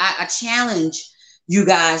 But I challenge you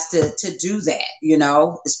guys to do that, you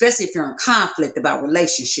know, especially if you're in conflict about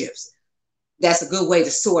relationships. That's a good way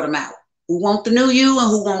to sort them out. Who want the new you and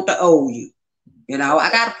who want the old you? You know,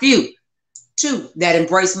 I got a few, 2 that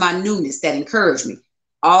embrace my newness, that encourage me.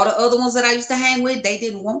 All the other ones that I used to hang with, they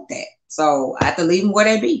didn't want that. So I have to leave them where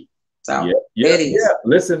they be. So yeah.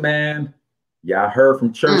 Listen, man, y'all heard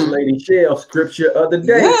from Church Lady Shell, scripture of the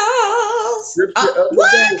day. Scripture of the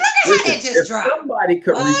day. Listen, if somebody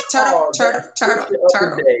could recall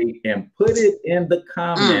the day and put it in the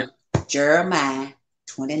comments. Jeremiah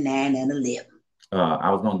 29:11.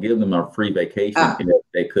 I was gonna give them a free vacation if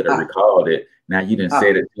they could have recalled it. Now you didn't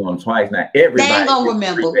say it to them twice. Now everybody they ain't gonna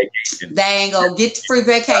remember. They ain't gonna get the free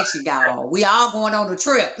vacation, y'all. We all going on a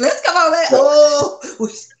trip. Let's come on.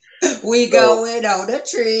 We going on a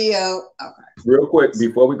trio. Okay. Real quick,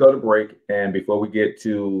 before we go to break and before we get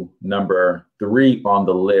to number 3 on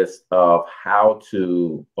the list of how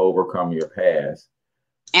to overcome your past.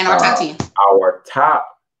 And our top 10. Our top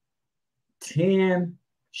 10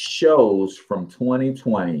 shows from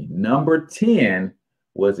 2020. Number 10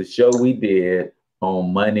 was a show we did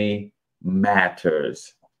on Money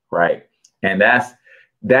Matters, right? And that's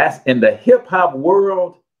in the hip hop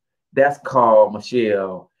world, that's called,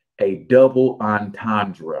 Michelle, a double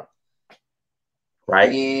entendre,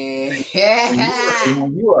 right? Yeah.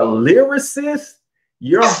 When you're a lyricist,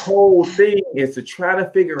 your whole thing is to try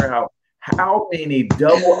to figure out how many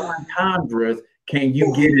double entendres can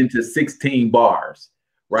you get into 16 bars,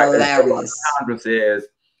 right? Double entendre says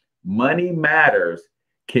money matters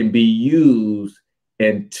can be used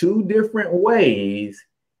in 2 different ways,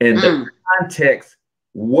 and the context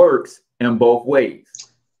works in both ways.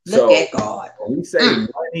 Look at God. When we say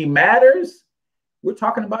money matters, we're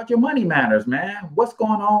talking about your money matters, man. What's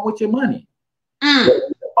going on with your money? But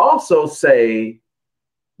we also say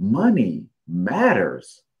money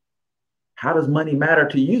matters. How does money matter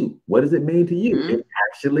to you? What does it mean to you? It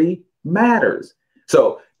actually matters.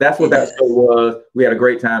 So that's what that show was. We had a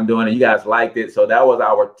great time doing it. You guys liked it. So that was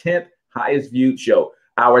our 10th highest viewed show.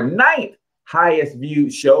 Our 9th highest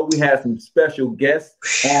viewed show. We had some special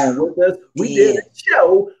guests on with us. We did a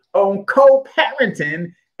show on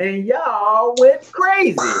co-parenting, and y'all went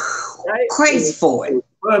crazy. Right? Crazy for it. It was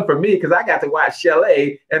fun for me because I got to watch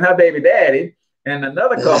Shelly and her baby daddy and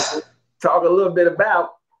another couple talk a little bit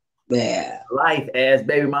about life as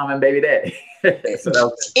baby mama and baby daddy. So that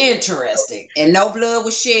was interesting. And no blood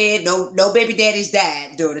was shed. No baby daddies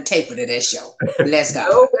died during the taping of that show. Let's go.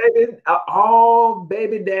 No baby, all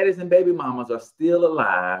baby daddies and baby mamas are still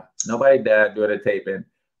alive. Nobody died during the taping.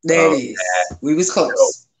 There it is. We was close. So,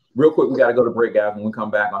 real quick, we got to go to break, guys. When we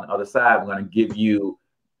come back on the other side, we're going to give you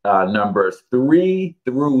numbers 3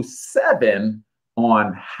 through 7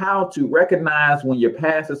 on how to recognize when your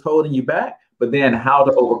past is holding you back, but then how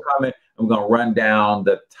to overcome it. And we're going to run down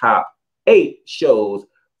the top 8 shows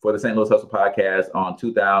for the St. Louis Hustle podcast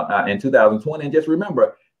in 2020. And just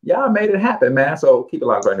remember, y'all made it happen, man. So keep it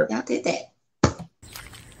locked right here. Y'all did that.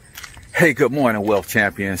 Hey, good morning, Wealth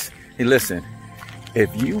Champions. Hey, listen,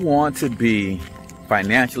 if you want to be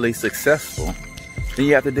financially successful, then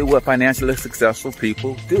you have to do what financially successful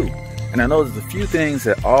people do. And I know there's a few things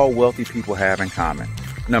that all wealthy people have in common.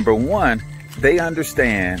 Number 1, they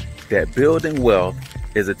understand that building wealth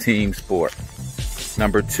is a team sport.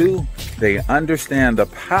 Number 2, they understand the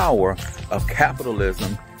power of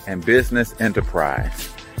capitalism and business enterprise.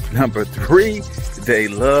 Number 3, they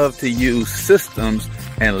love to use systems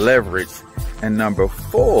and leverage. And number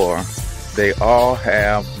 4, they all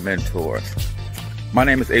have mentors. My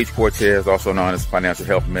name is H. Cortez, also known as Financial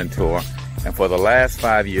Health Mentor. And for the last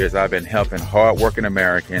 5 years, I've been helping hardworking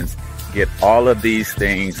Americans get all of these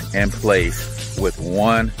things in place with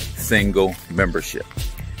one single membership.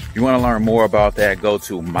 If you want to learn more about that, go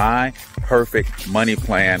to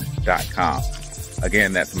myperfectmoneyplan.com.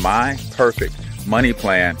 Again, that's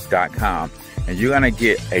myperfectmoneyplan.com. And you're going to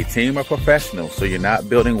get a team of professionals, so you're not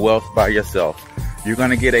building wealth by yourself. You're going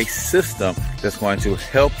to get a system that's going to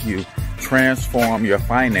help you transform your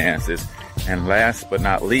finances. And last but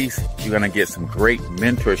not least, you're going to get some great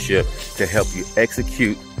mentorship to help you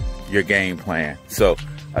execute your game plan. So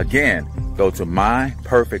again, go to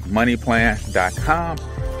myperfectmoneyplan.com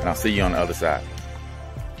and I'll see you on the other side.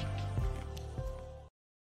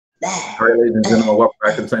 All right, ladies and gentlemen, welcome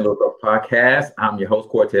back to the St. Louis Podcast. I'm your host,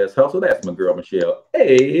 Cortez Hustle. That's my girl, Michelle.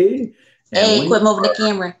 Hey, quit moving the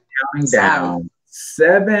camera. Counting down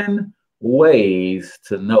 7 ways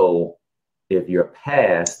to know if your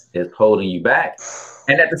past is holding you back.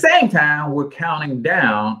 And at the same time, we're counting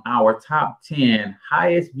down our top 10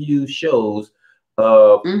 highest viewed shows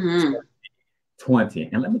of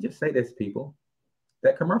 2020. And let me just say this, people.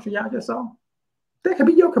 That commercial y'all just saw, that could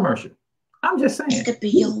be your commercial. I'm just saying. It could be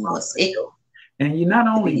yours. And you not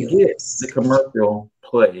only get the commercial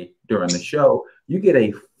play during the show, you get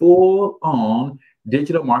a full-on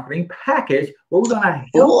digital marketing package where we're going to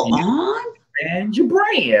help you expand your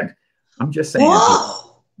brand. I'm just saying.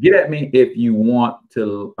 Get at me if you want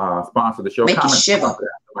to sponsor the show. Make you shiver.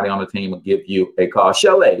 Somebody on the team will give you a call.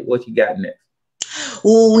 Shelley, what you got next?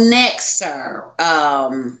 Well, next, sir,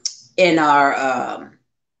 in our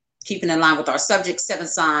keeping in line with our subject, 7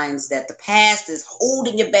 signs that the past is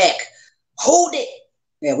holding you back. Hold it.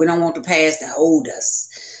 Yeah, we don't want the past to hold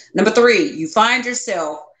us. Number 3, you find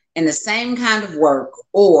yourself in the same kind of work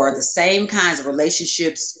or the same kinds of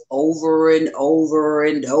relationships over and over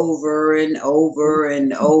and over and over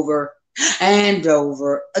and over and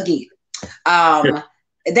over again.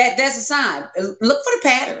 That's a sign. Look for the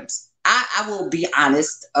patterns. I will be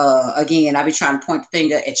honest. Again, I be trying to point the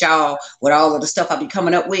finger at y'all with all of the stuff I be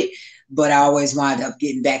coming up with, but I always wind up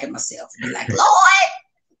getting back at myself and be like, Lord,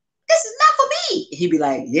 this is not for me. He'd be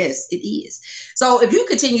like, yes, it is. So if you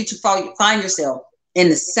continue to find yourself in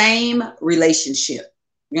the same relationship,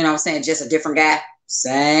 you know what I'm saying, just a different guy,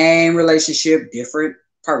 same relationship, different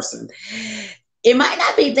person, it might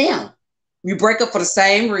not be them. You break up for the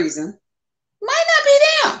same reason, might not be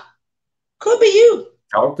them. Could be you.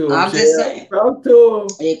 Talk to him. I'm just saying. Talk to him.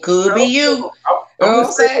 It could be you. I'm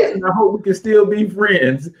just saying. I hope we can still be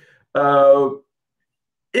friends.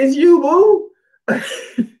 It's you, boo.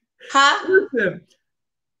 Huh? Listen,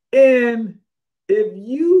 and if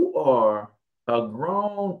you are a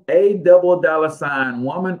grown $$,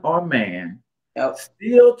 woman or man,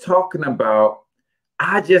 still talking about,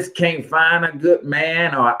 I just can't find a good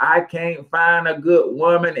man or I can't find a good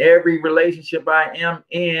woman, every relationship I am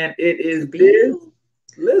in, it is this.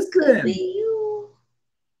 Listen. You.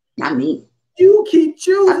 Not me. You keep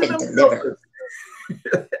choosing them.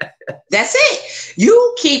 That's it.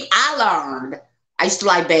 I used to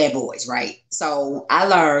like bad boys, right? So I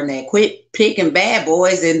learned that quit picking bad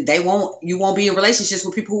boys and you won't be in relationships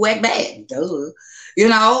with people who act bad. Duh. You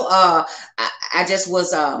know, I just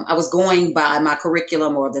was, I was going by my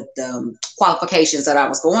curriculum or the qualifications that I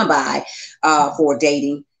was going by for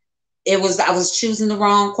dating. I was choosing the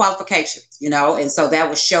wrong qualifications, you know, and so that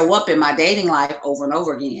would show up in my dating life over and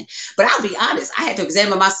over again. But I'll be honest, I had to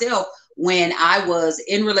examine myself when I was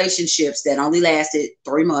in relationships that only lasted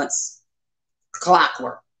 3 months.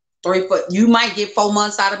 Clockwork. You might get 4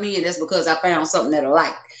 months out of me, and that's because I found something that I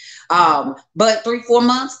like. But 3-4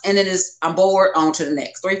 months, and then I'm bored, on to the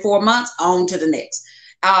next. 3-4 months, on to the next.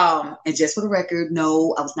 And just for the record,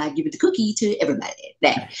 no, I was not giving the cookie to everybody.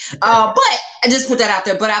 But I just put that out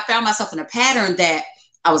there. But I found myself in a pattern that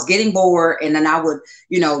I was getting bored, and then I would,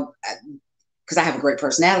 you know, because I have a great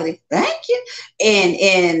personality. Thank you.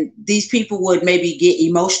 And these people would maybe get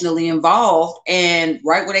emotionally involved. And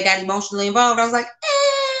right when they got emotionally involved, I was like,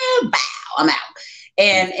 bow, I'm out.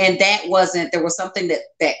 And that wasn't, there was something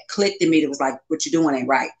that clicked in me that was like, what you're doing ain't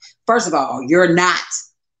right. First of all, you're not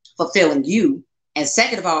fulfilling you. And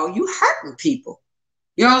second of all, you hurting people.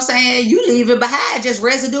 You know what I'm saying? You leaving behind just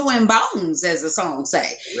residue and bones, as the song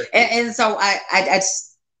say. And so I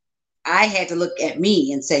had to look at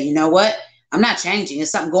me and say, you know what? I'm not changing.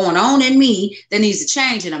 There's something going on in me that needs to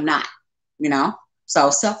change, and I'm not, you know? So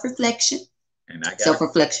self-reflection. And I got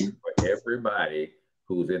self-reflection for everybody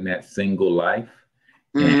who's in that single life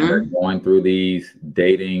and they're going through these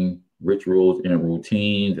dating rituals and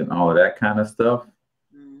routines and all of that kind of stuff.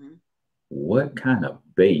 What kind of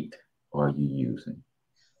bait are you using?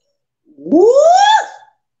 Woo!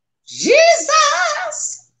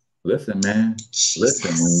 Jesus! Listen, man. Jesus.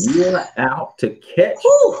 Listen, when you're out to catch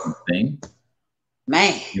something,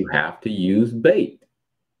 man, you have to use bait.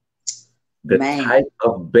 The type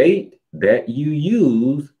of bait that you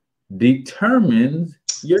use determines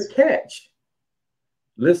your catch.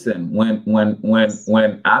 Listen,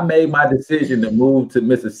 when I made my decision to move to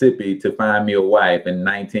Mississippi to find me a wife in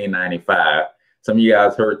 1995, some of you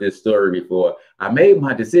guys heard this story before. I made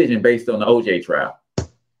my decision based on the OJ trial.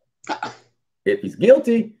 If he's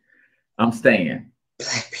guilty, I'm staying.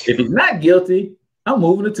 If he's not guilty, I'm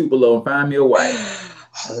moving to Tupelo and find me a wife.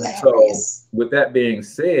 Hilarious. So with that being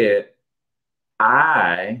said,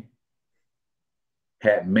 I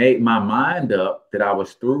had made my mind up that I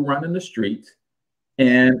was through running the streets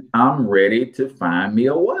and I'm ready to find me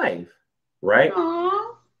a wife, right?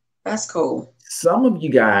 Aww, that's cool. Some of you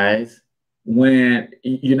guys, when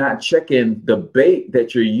you're not checking the bait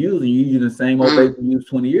that you're using the same old bait you used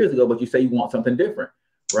 20 years ago, but you say you want something different,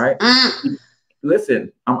 right?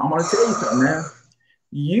 Listen, I'm going to tell you something, man.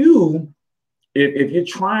 If you're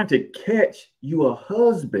trying to catch you a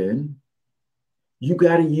husband, you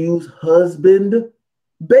got to use husband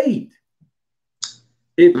bait.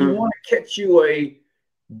 If you want to catch you a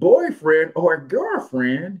boyfriend or a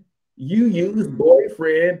girlfriend, you use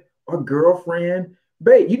boyfriend or girlfriend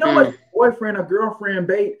bait. You know what boyfriend or girlfriend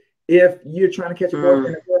bait if you're trying to catch a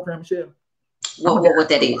boyfriend or girlfriend, Michelle? What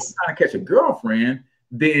that is? If I'm trying to catch a girlfriend,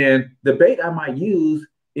 then the bait I might use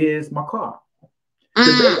is my car. The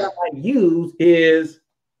bait I might use is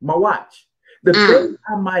my watch. The bait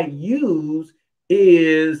I might use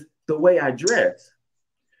is the way I dress.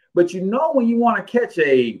 But you know, when you want to catch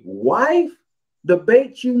a wife, the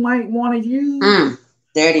bait you might want to use.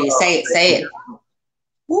 There it is. Say it.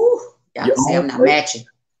 Woo. Y'all say I'm not matching.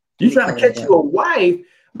 You trying to catch you a wife,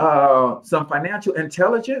 some financial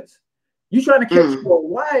intelligence. You trying to catch you a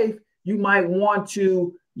wife, you might want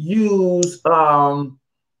to use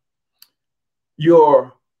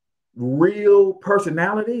your real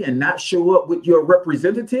personality and not show up with your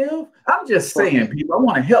representative. I'm just saying, people, I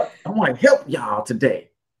want to help y'all today.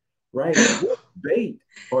 Right? What bait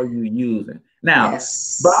are you using? Now,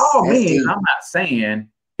 by all means, I'm not saying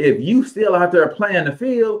if you still out there playing the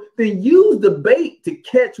field, then use the bait to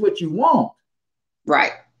catch what you want.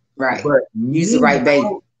 Right. But use the right bait.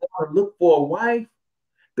 Look for a wife.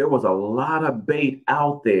 There was a lot of bait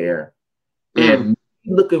out there. And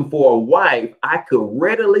looking for a wife, I could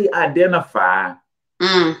readily identify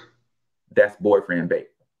that's boyfriend bait.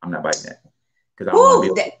 I'm not biting that. Because I don't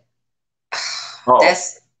want to be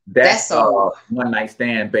That's one night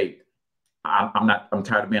stand bait. I'm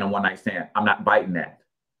tired of being a one night stand. I'm not biting that.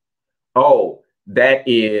 Oh, that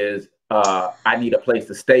is I need a place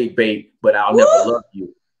to stay bait, but I'll never love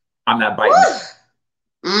you. I'm not biting that.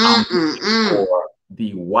 I'm for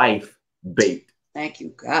the wife bait. Thank you,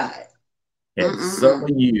 God. And some of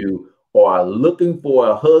you are looking for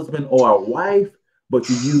a husband or a wife, but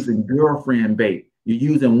you're using girlfriend bait. You're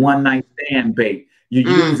using one night stand bait. You're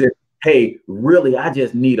using, hey, really, I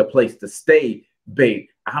just need a place to stay bait.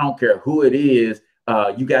 I don't care who it is.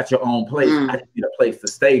 You got your own place. I just need a place to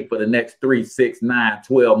stay for the next 3, 6, 9,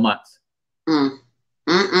 12 months.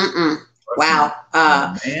 Wow.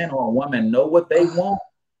 A man or a woman know what they want.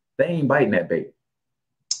 They ain't biting that bait.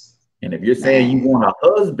 And if you're saying you want a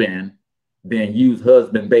husband, then use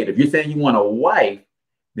husband bait. If you're saying you want a wife,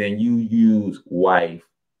 then you use wife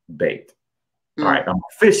bait. All right, I'm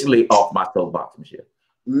officially off my soapbox, Michelle.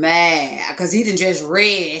 Man, because he done just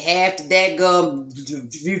read half the dadgum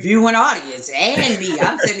viewing audience and me.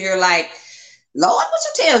 I'm sitting here like, Lord, what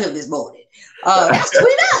you tell him this morning? That's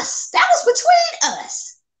between us. That was between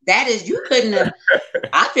us. That is, you couldn't have.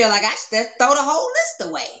 I feel like I should throw the whole list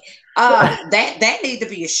away. That need to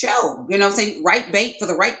be a show. You know what I'm saying? Right bait for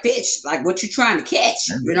the right fish. Like what you trying to catch.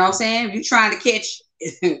 You know what I'm saying? You trying to catch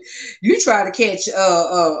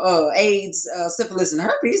AIDS, syphilis, and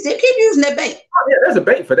herpes, they keep using that bait. Oh, yeah, there's a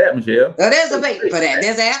bait for that, Michelle. There's a bait for that.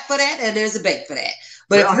 There's an app for that, and there's a bait for that.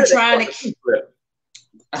 But if you're trying to,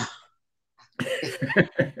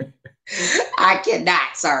 I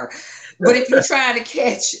cannot, sir. But if you're trying to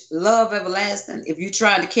catch love everlasting, if you're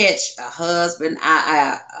trying to catch a husband,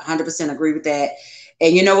 I 100% agree with that.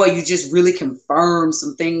 And you know what? You just really confirmed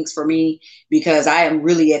some things for me, because I am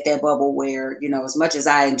really at that bubble where, you know, as much as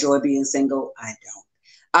I enjoy being single, I don't.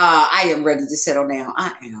 I am ready to settle down.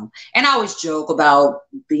 I am. And I always joke about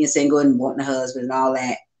being single and wanting a husband and all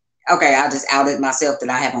that. Okay, I just outed myself that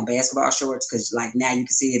I have on basketball shorts because, like, now you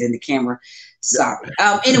can see it in the camera. Sorry.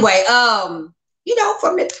 Anyway, you know,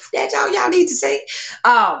 from it, that's all y'all need to say.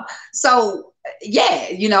 So yeah,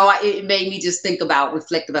 you know, it made me just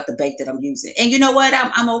reflect about the bait that I'm using. And you know what?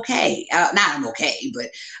 I'm okay. I'm okay, but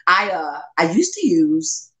I used to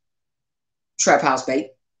use trap house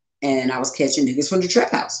bait, and I was catching niggas from the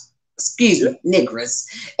trap house. Excuse me, niggers.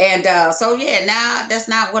 And so yeah, now that's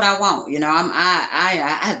not what I want. You know,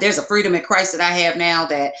 I there's a freedom in Christ that I have now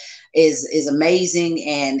that is amazing.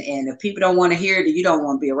 And if people don't want to hear it, you don't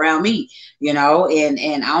want to be around me, you know,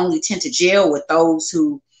 and I only tend to gel with those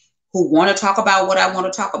who want to talk about what I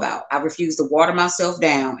want to talk about. I refuse to water myself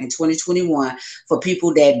down in 2021 for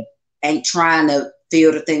people that ain't trying to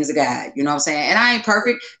feel the things of God. You know what I'm saying? And I ain't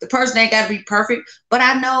perfect. The person ain't got to be perfect, but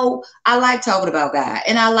I know I like talking about God,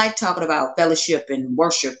 and I like talking about fellowship and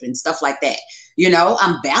worship and stuff like that. You know,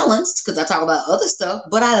 I'm balanced because I talk about other stuff,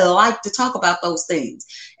 but I like to talk about those things.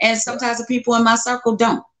 And sometimes the people in my circle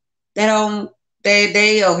don't.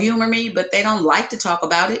 They'll humor me, but they don't like to talk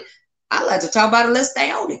about it. I like to talk about it. Let's stay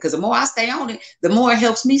on it, because the more I stay on it, the more it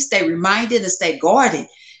helps me stay reminded and stay guarded.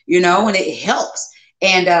 You know, and it helps.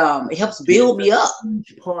 And it helps build me up.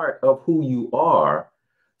 Part of who you are.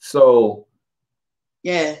 So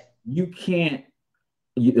yeah, you can't.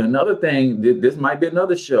 Another thing, this might be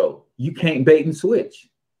another show. You can't bait and switch.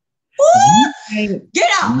 You can't get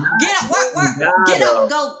up, work, get up,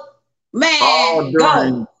 go, man,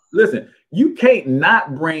 go. Listen, you can't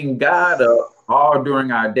not bring God up all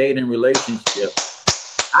during our dating relationship.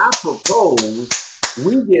 I propose.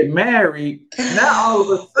 We get married. Now all of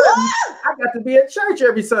a sudden, I got to be at church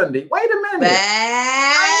every Sunday. Wait a minute.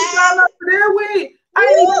 I ain't signed up for that.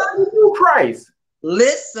 I ain't trying to do Christ.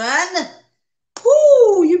 Listen.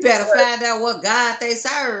 Whoo, you better find out what God they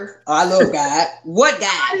serve. Oh, I love God. What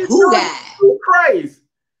God? Who God? Who Christ?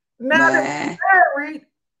 Now that we're married,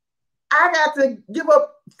 I got to give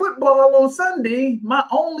up football on Sunday. My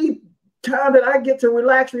only time that I get to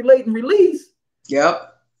relax, relate, and release.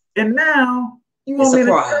 Yep. And now you want me to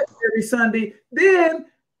church every Sunday. Then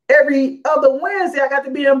every other Wednesday, I got to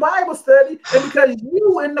be in Bible study. And because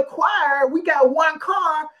you in the choir, we got one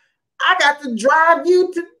car, I got to drive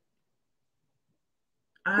you to.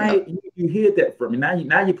 You hear that from me. Now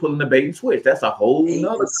you're pulling the bait and switch. That's a whole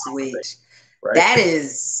nother switch. Right?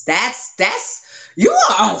 That's you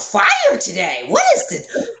are on fire today. What is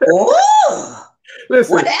this? Oh.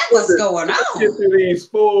 Listen, what's going on? Let's get through these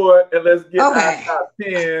 4 and let's get our top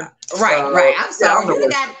 10. Right. I'm sorry.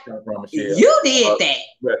 You did that.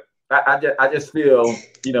 But I just feel,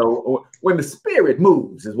 you know, when the spirit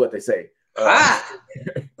moves is what they say. No.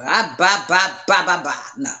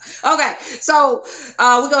 Okay, so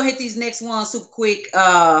we're gonna hit these next ones super quick.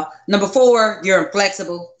 Number 4, you're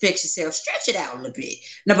inflexible. Fix yourself. Stretch it out a little bit.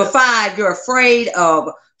 Number 5, you're afraid of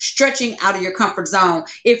stretching out of your comfort zone.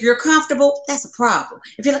 If you're comfortable, that's a problem.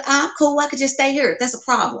 If you're like, I'm cool, I could just stay here, that's a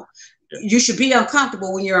problem. You should be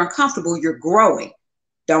uncomfortable. When you're uncomfortable, you're growing.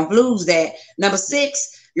 Don't lose that. Number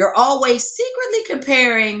 6, you're always secretly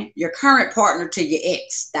comparing your current partner to your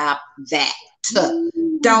ex. Stop that.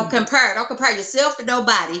 Don't compare. Don't compare yourself to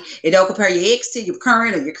nobody. And don't compare your ex to your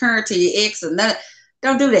current, or your current to your ex. Or none.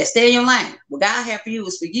 Don't do that. Stay in your lane. What God have for you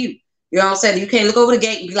is for you. You know what I'm saying? You can't look over the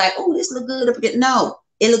gate and be like, oh, this look good up again. No,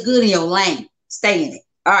 it look good in your lane. Stay in it.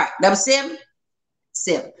 All right. Number 7.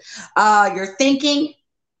 Your thinking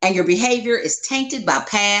and your behavior is tainted by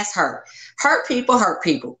past hurt. Hurt people.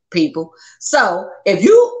 So if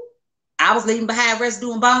I was leaving behind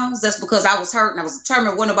residue and bones, that's because I was hurt and I was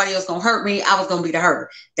determined when nobody else gonna hurt me, I was gonna be the hurter.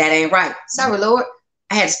 That ain't right. Sorry, Lord.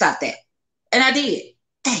 I had to stop that. And I did.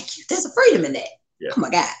 Thank you. There's a freedom in that. Yeah. Oh my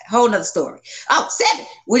God. Whole nother story. Oh, 7.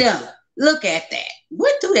 We done. Look at that.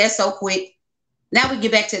 Went through that so quick. Now we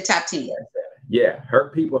get back to the top 10. Yeah.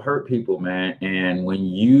 Hurt people, man. And when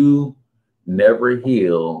you never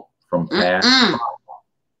heal from past trauma,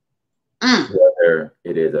 whether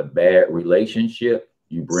it is a bad relationship,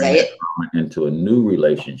 you bring that trauma into a new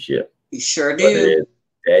relationship. You sure do.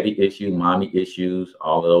 Daddy issue, mommy issues,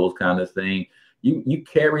 all of those kind of things. You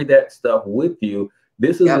carry that stuff with you.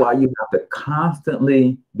 This is why you have to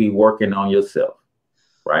constantly be working on yourself,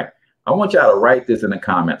 right? I want y'all to write this in the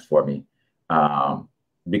comments for me,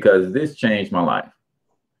 because this changed my life.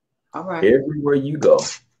 All right. Everywhere you go.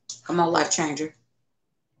 Come on, life changer.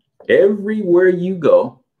 Everywhere you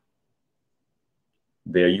go,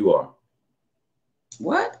 there you are.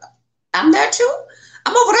 What? I'm there too?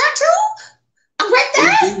 I'm over there too? I'm right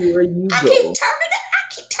there? Everywhere you go. I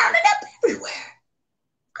keep turning up everywhere.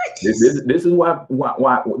 This is why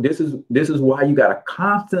this is why you gotta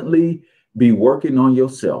constantly be working on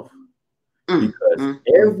yourself. Because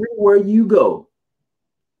everywhere you go,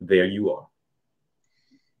 there you are.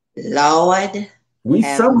 Lord. We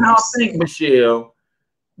somehow think, Michelle,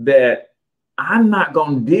 that I'm not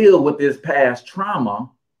gonna deal with this past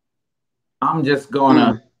trauma. I'm just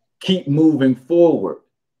gonna keep moving forward.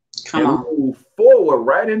 Move forward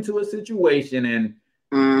right into a situation, and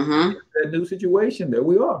that new situation, there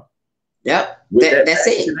we are. Yep. That's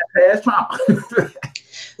it. That past trauma.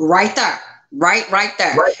 Right there. Right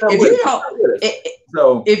there.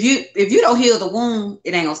 If you don't heal the wound,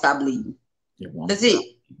 it ain't gonna stop bleeding. That's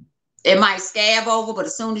it. It might scab over, but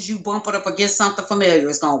as soon as you bump it up against something familiar,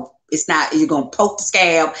 you're gonna poke the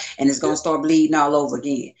scab and it's gonna start bleeding all over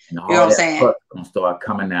again. You know what I'm saying? It's gonna start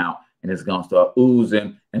coming out and it's gonna start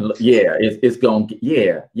oozing, And yeah, it's going to,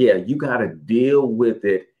 yeah, you got to deal with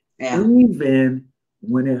it even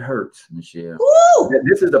when it hurts, Michelle.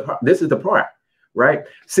 This is the part, right?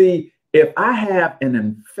 See, if I have an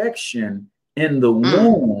infection in the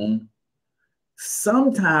womb,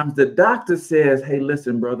 sometimes the doctor says, hey,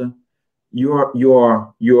 listen, brother, your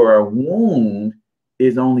wound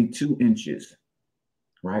is only 2 inches,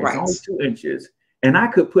 right? It's only 2 inches. And I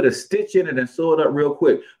could put a stitch in it and sew it up real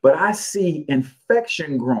quick, but I see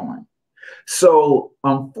infection growing. So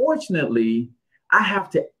unfortunately, I have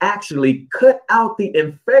to actually cut out the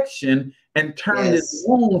infection and turn this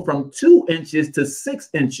wound from 2 inches to 6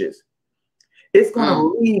 inches. It's going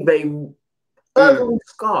to leave a ugly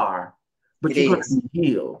scar, but you're going to be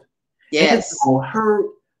healed. And it's going to hurt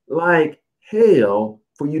like hell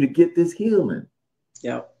for you to get this healing.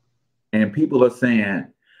 Yep. And people are saying,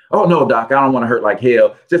 oh, no, doc, I don't want to hurt like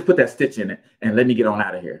hell. Just put that stitch in it and let me get on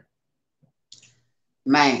out of here.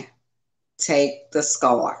 Man, take the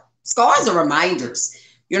scar. Scars are reminders.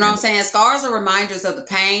 You know what I'm saying? Scars are reminders of the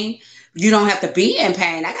pain. You don't have to be in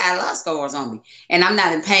pain. I got a lot of scars on me. And I'm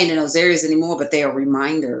not in pain in those areas anymore, but they are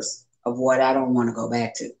reminders of what I don't want to go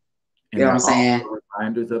back to. You know what I'm saying?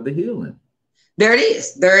 Reminders of the healing. There it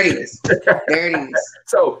is. There it is. There it is.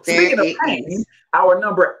 So speaking of pain, our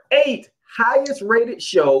number 8 highest rated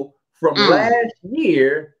show from last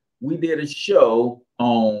year, we did a show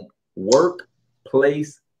on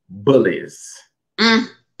workplace bullies.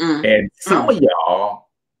 And some of y'all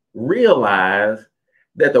realize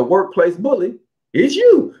that the workplace bully is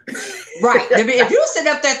you. Right. If you sit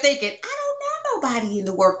up there thinking, I don't know nobody in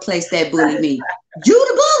the workplace that bullied me, you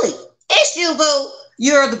the bully. It's you, boo.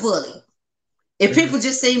 You're the bully. If people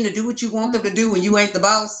just seem to do what you want them to do when you ain't the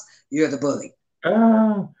boss, you're the bully. You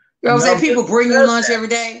know what I'm saying? People bring you lunch every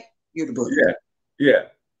day, you're the bully. Yeah.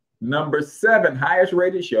 Number 7 highest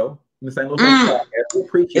rated show in the St. Louis podcast. We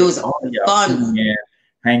appreciate all of y'all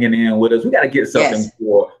hanging in with us. We got to get something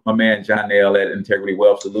for my man Jonell at Integrity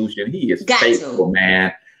Wealth Solution. He is faithful,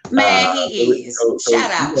 man. He is.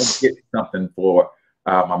 Shout out. Get something for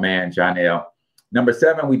my man Jonell. Number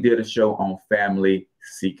 7, we did a show on family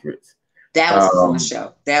secrets. That was a fun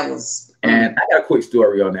show. That was. And I got a quick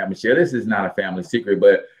story on that, Michelle. This is not a family secret,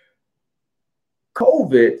 but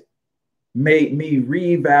COVID made me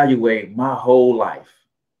reevaluate my whole life.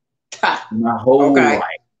 My whole life.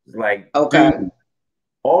 Like, dude,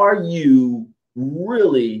 are you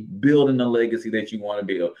really building the legacy that you want to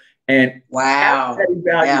build? And after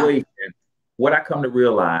that evaluation, what I come to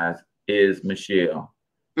realize is, Michelle,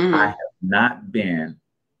 I have not been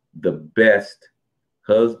the best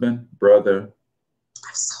husband, brother,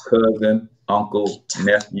 cousin, uncle,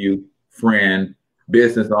 nephew, friend,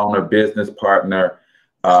 business owner, business partner,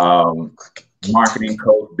 marketing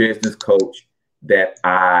coach, business coach that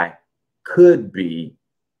I could be.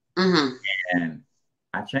 And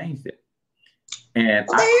I changed it. And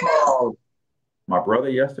I called my brother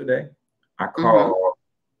yesterday. I called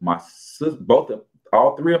my sister,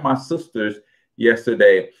 all 3 of my sisters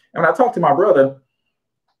yesterday. And when I talked to my brother,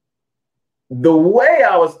 the way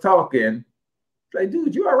I was talking, like,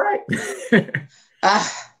 dude, you all right?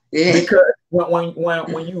 Because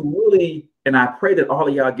when you really, and I pray that all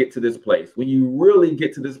of y'all get to this place, when you really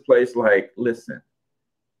get to this place, like, listen,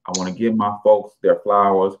 I want to give my folks their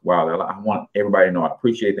flowers. Wow, I want everybody to know I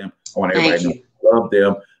appreciate them. I want everybody to know I love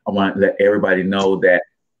them. I want to let everybody know that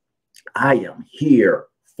I am here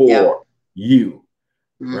for you.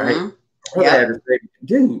 Right? I had to say,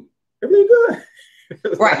 dude, everything good?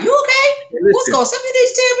 Right. You okay? Listen, what's going on? Somebody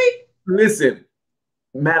needs to tell me. Listen,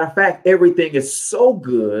 matter of fact, everything is so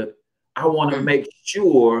good. I want to make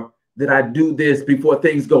sure that I do this before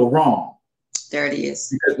things go wrong. There it is.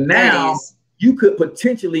 Because now you could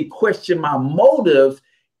potentially question my motives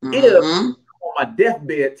if I'm on my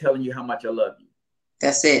deathbed telling you how much I love you.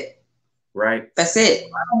 That's it. Right? That's it.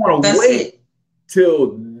 I don't want to wait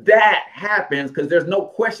till that happens, because there's no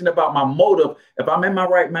question about my motive. If I'm in my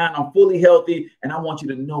right mind, I'm fully healthy, and I want you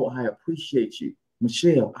to know I appreciate you.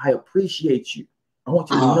 Michelle, I appreciate you. I want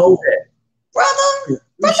you to know that. Brother.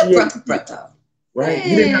 Right? Man.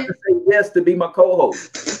 You didn't have to say yes to be my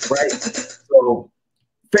co-host. Right? So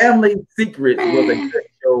Family Secrets was a good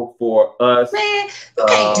show for us. Man, you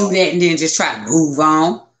can't do that and then just try to move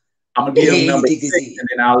on. I'm going to give number 6, and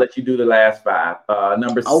then I'll let you do the last 5.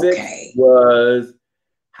 Number 6 was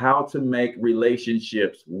how to make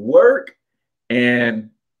relationships work.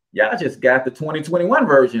 And y'all just got the 2021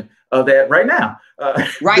 version of that right now.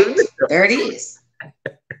 Right. There it is.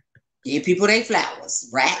 Give people their flowers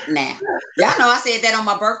right now. Y'all know I said that on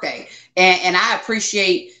my birthday. And I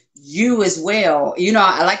appreciate you as well. You know,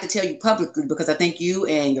 I like to tell you publicly because I think you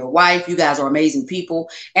and your wife, you guys are amazing people.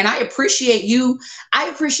 And I appreciate you. I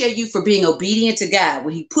appreciate you for being obedient to God.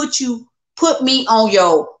 When he put me on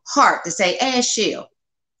your heart to say, ask Shell.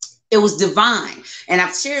 It was divine. And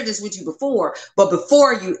I've shared this with you before, but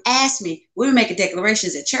before you asked me, we were making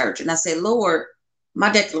declarations at church. And I said, Lord, my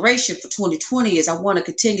declaration for 2020 is I want to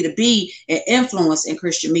continue to be an influence in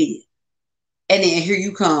Christian media. And then here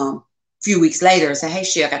you come a few weeks later and say, hey,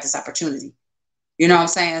 Shell, I got this opportunity. You know what I'm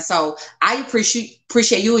saying? So I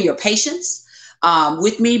appreciate you and your patience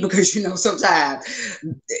with me, because, you know, sometimes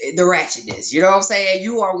the ratchetness, you know what I'm saying?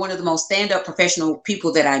 You are one of the most stand-up professional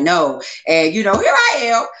people that I know. And, you know, here I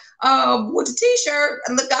am with the t-shirt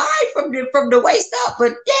and the guy from the waist up.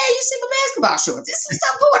 But yeah, you see my basketball shorts. There's some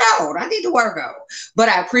stuff going on. I need to work on. But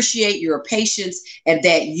I appreciate your patience and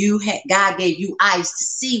that God gave you eyes to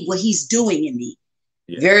see what he's doing in me.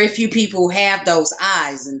 Yeah. Very few people have those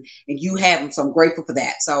eyes, and you have them. So I'm grateful for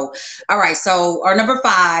that. So, all right. So our number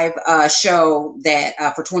 5 show that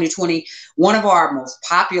for 2020, one of our most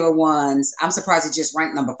popular ones, I'm surprised it just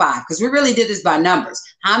ranked number 5, because we really did this by numbers.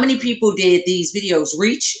 How many people did these videos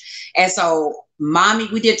reach? And so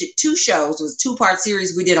we did 2 shows. It was a 2-part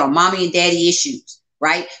series we did on mommy and daddy issues,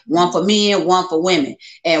 right? One for men, one for women.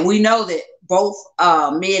 And we know that both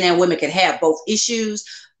men and women can have both issues,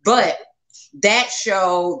 but that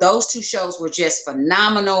show, those 2 shows were just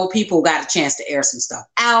phenomenal. People got a chance to air some stuff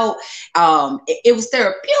out. It was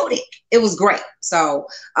therapeutic. It was great. So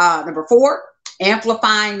number 4,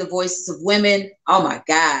 amplifying the voices of women. Oh my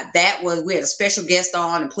God, we had a special guest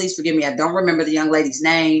on, and please forgive me, I don't remember the young lady's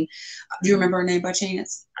name. Do you remember her name by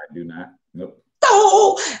chance? I do not. Nope.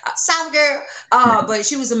 Oh, sorry, girl. But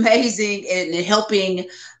she was amazing in helping.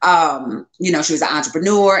 You know, she was an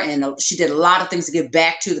entrepreneur, and she did a lot of things to give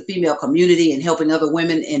back to the female community and helping other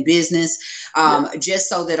women in business, just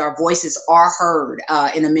so that our voices are heard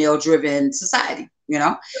in a male-driven society. You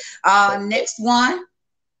know, next one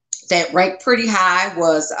that ranked pretty high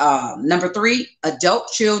was number 3,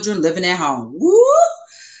 adult children living at home. Woo!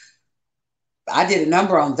 I did a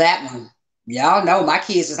number on that one. Y'all know my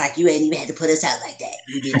kids was like, you ain't even had to put us out like that.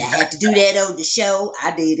 You did not have to do that on the show.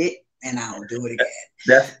 I did it, and I will do it again.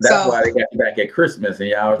 That's why they got you back at Christmas, and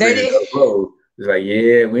y'all was ready to upload. It's like,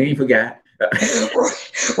 yeah, we ain't forgot.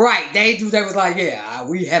 Right. They was like, yeah,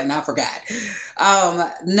 we have not forgot.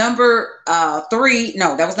 Number 3,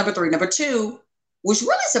 no, that was number 3. Number 2, which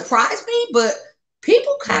really surprised me, but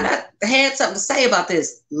people kind of had something to say about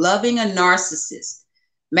this. Loving a narcissist.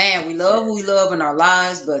 Man, we love who we love in our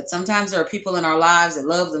lives, but sometimes there are people in our lives that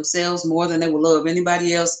love themselves more than they will love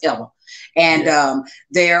anybody else ever. And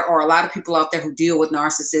there are a lot of people out there who deal with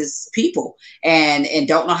narcissist people and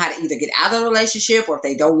don't know how to either get out of the relationship, or if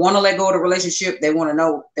they don't want to let go of the relationship, they wanted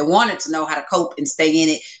to know how to cope and stay in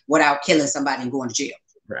it without killing somebody and going to jail.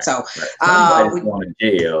 Right. So somebody's going to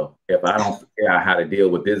jail if I don't figure out how to deal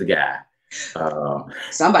with this guy.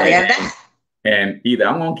 Somebody had that. And either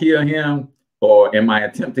I'm going to kill him, or in my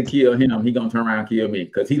attempt to kill him, he gonna turn around and kill me,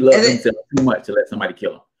 because he loves himself too much to let somebody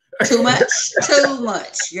kill him. Too much, too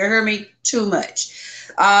much. You heard me? Too much.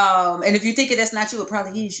 And if you think that's not you, it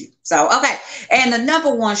probably is you. So, okay. And the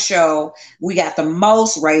number 1 show we got the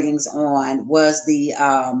most ratings on was the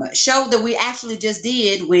show that we actually just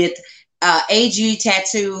did with AG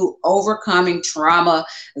Tattoo, Overcoming Trauma.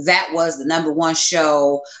 That was the number 1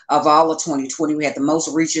 show of all of 2020. We had the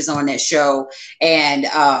most reaches on that show. And,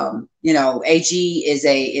 you know, AG is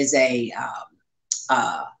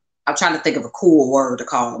I'm trying to think of a cool word to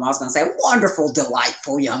call him. I was going to say wonderful,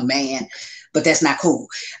 delightful young man, but that's not cool.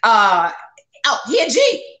 He a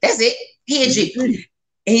G. That's it. He a G.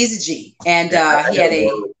 He's a G. And he had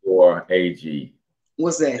a word for AG.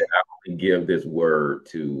 What's that? I only give this word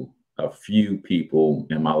to a few people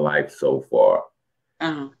in my life so far.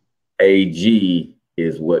 AG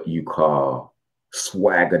is what you call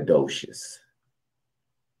swagadocious.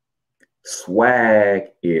 Swag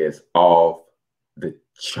is off the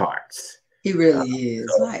charts. He really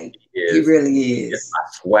is. He really is. My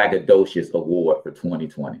swagadocious award for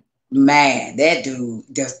 2020. Man, that dude,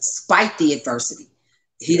 despite the adversity,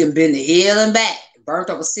 he done been to hell and back, burnt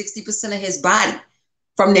over 60% of his body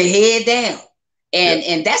from the head down.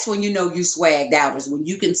 And that's when you know you swagged out, is when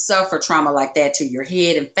you can suffer trauma like that to your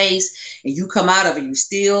head and face, and you come out of it, you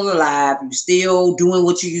still alive, you still doing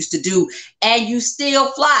what you used to do, and you still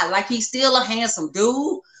fly. Like, he's still a handsome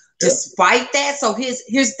dude despite that. So here's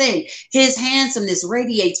the thing, his handsomeness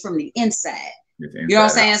radiates from the inside. You know what I'm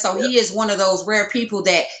saying? So he is one of those rare people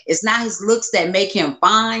that it's not his looks that make him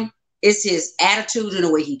fine, it's his attitude and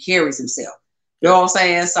the way he carries himself. You know what I'm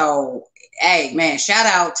saying? So hey man, shout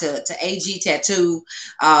out to AG Tattoo.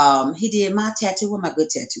 He did my tattoo. Where my good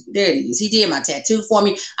tattoo? There it is. He did my tattoo for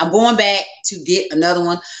me. I'm going back to get another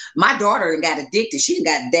one. My daughter got addicted. She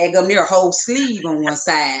got daggum near a whole sleeve on one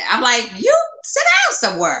side. I'm like, you sit down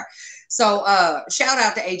somewhere. So shout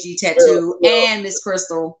out to AG Tattoo and Miss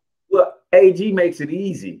Crystal. Well, AG makes it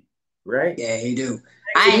easy, right? Yeah, he do.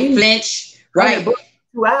 I ain't flinch. Right.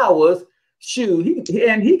 2 hours. Shoot,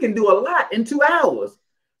 he can do a lot in 2 hours.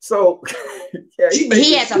 So yeah,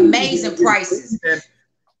 he has amazing prices.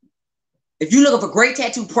 If you're looking for great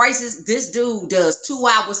tattoo prices, this dude does 2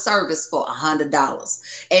 hour service for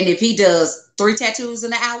 $100. And if he does 3 tattoos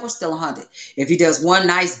in an hour, still $100. If he does one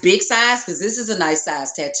nice big size, because this is a nice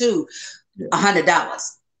size tattoo, $100.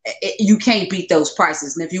 You can't beat those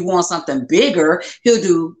prices. And if you want something bigger, he'll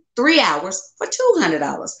do 3 hours for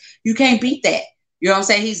 $200. You can't beat that. You know what I'm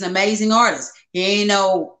saying? He's an amazing artist. He ain't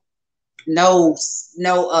no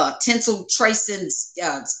tinsel tracing.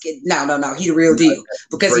 No. He the real deal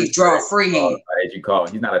because he draw freehand. As you call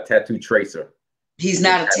it, he's not a tattoo tracer. He's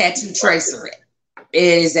not a tattoo tracer.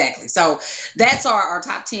 Exactly. So that's our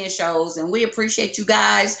top 10 shows, and we appreciate you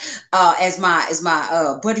guys. As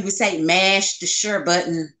my buddy would say, mash the share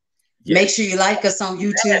button. Yes. Make sure you like us on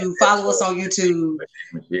YouTube. Follow us on YouTube.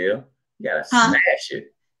 Michelle, you gotta smash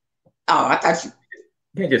it. Oh, I thought you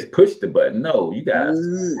can't just push the button. No, you gotta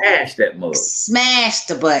smash that mug. Smash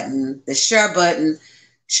the button, the share button.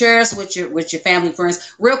 Share us with your family,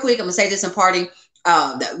 friends. Real quick, I'm gonna say this in parting.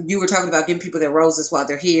 You were talking about giving people their roses while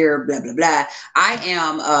they're here, blah blah blah.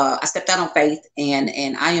 I stepped out on faith,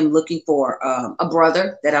 and I am looking for a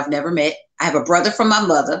brother that I've never met. I have a brother from my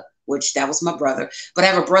mother, which that was my brother, but I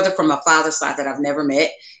have a brother from my father's side that I've never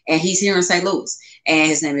met, and he's here in St. Louis, and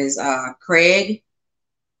his name is Craig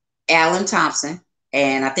Allen Thompson.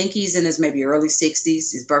 And I think he's in his maybe early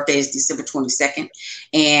 60s. His birthday is December 22nd.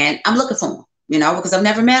 And I'm looking for him, because I've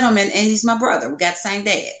never met him. And he's my brother. We got the same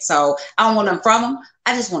dad. So I don't want him from him.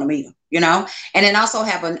 I just want to meet him, And then also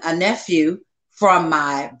have a nephew from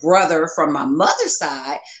my brother from my mother's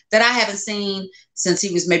side that I haven't seen since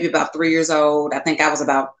he was maybe about 3 years old. I think I was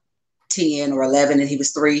about 10 or 11 and he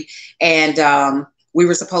was 3. And we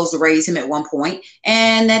were supposed to raise him at one point,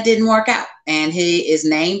 and that didn't work out. And he is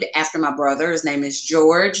named after my brother. His name is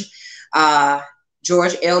George L.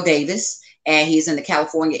 Davis, and he's in the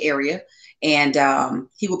California area. And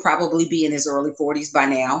he will probably be in his early 40s by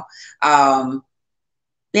now.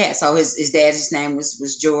 So his dad's name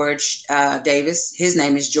was George Davis. His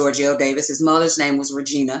name is George L. Davis. His mother's name was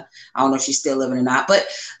Regina. I don't know if she's still living or not. But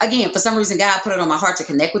again, for some reason, God put it on my heart to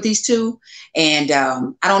connect with these two. And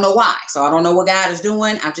I don't know why. So I don't know what God is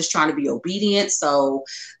doing. I'm just trying to be obedient. So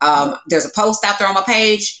there's a post out there on my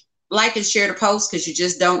page. Like and share the post, because you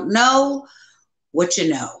just don't know what you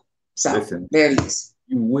know. So listen, there it is.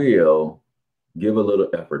 You will give a little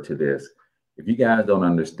effort to this. If you guys don't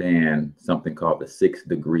understand something called the 6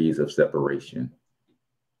 degrees of separation,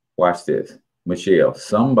 watch this. Michelle,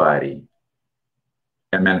 somebody,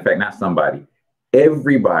 and matter of fact, not somebody,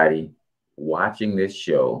 everybody watching this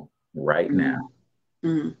show right now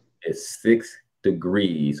is 6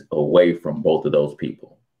 degrees away from both of those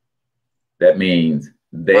people. That means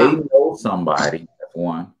they know somebody, that's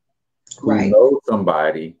 1, who knows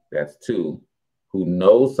somebody, that's 2, who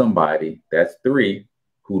knows somebody, that's 3,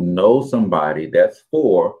 who knows somebody, that's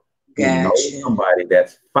 4, who knows somebody,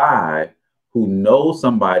 that's 5, who knows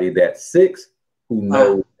somebody, that's 6, who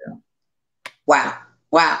knows them. Wow.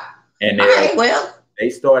 And they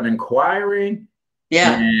start inquiring.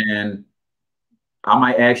 Yeah. And I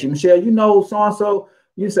might ask you, Michelle, so-and-so,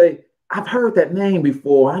 you say, I've heard that name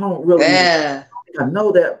before. I don't really I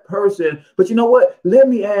know that person. But you know what? Let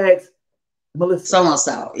me ask Melissa.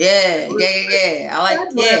 So-and-so. Yeah. I like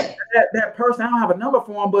that person. I don't have a number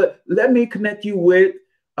for him, but let me connect you with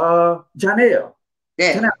Janelle.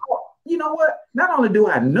 Yeah. Janelle, you know what? Not only do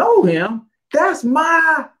I know him, that's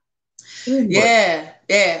my Yeah.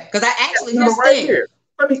 Because I actually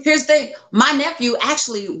here's the thing. My nephew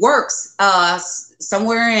actually works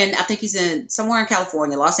somewhere in, I think he's somewhere in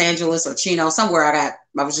California, Los Angeles or Chino, somewhere.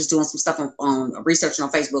 I was just doing some stuff on researching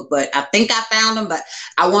on Facebook, but I think I found him. But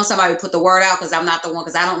I want somebody to put the word out, because I'm not the one,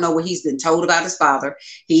 because I don't know what he's been told about his father.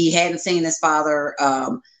 He hadn't seen his father.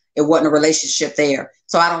 It wasn't a relationship there.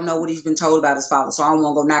 So I don't know what he's been told about his father. So I don't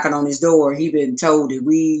want to go knocking on his door. He's been told that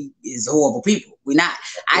we is horrible people. We're not.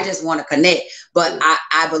 I just want to connect. But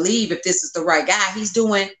I believe if this is the right guy, he's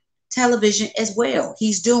doing television as well.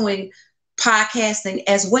 He's doing podcasting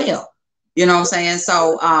as well. You know what I'm saying?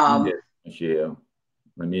 So Michelle,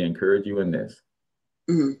 let me encourage you in this.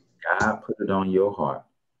 God put it on your heart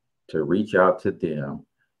to reach out to them.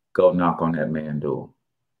 Go knock on that man's door.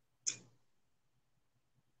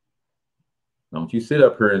 Don't you sit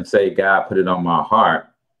up here and say, God put it on my heart.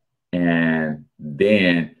 And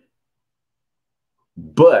then,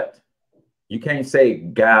 but you can't say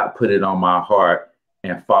God put it on my heart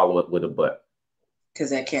and follow it with a but.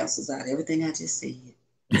 Because that cancels out everything I just said.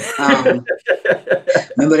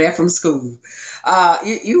 Remember that from school.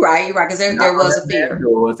 You're right. You're right. Because there was a fear.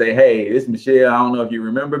 And say, hey, it's Michelle. I don't know if you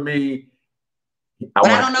remember me. But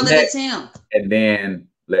I don't know that it's him. And then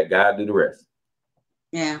let God do the rest.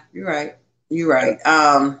 Yeah, you're right. You're right.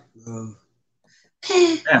 Man,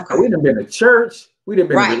 so we done been to church. We done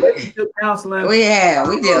been to relationship counseling. We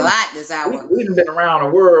did a lot this hour. We done been around the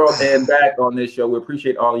world and back on this show. We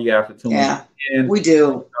appreciate all of you guys for tuning in. We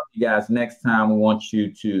do. Talk to you guys next time. We want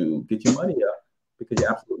you to get your money up because you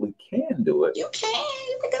absolutely can do it. You can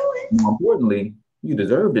do it. More importantly, you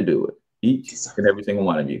deserve to do it. Each and every single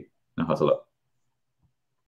one of you. Now hustle up.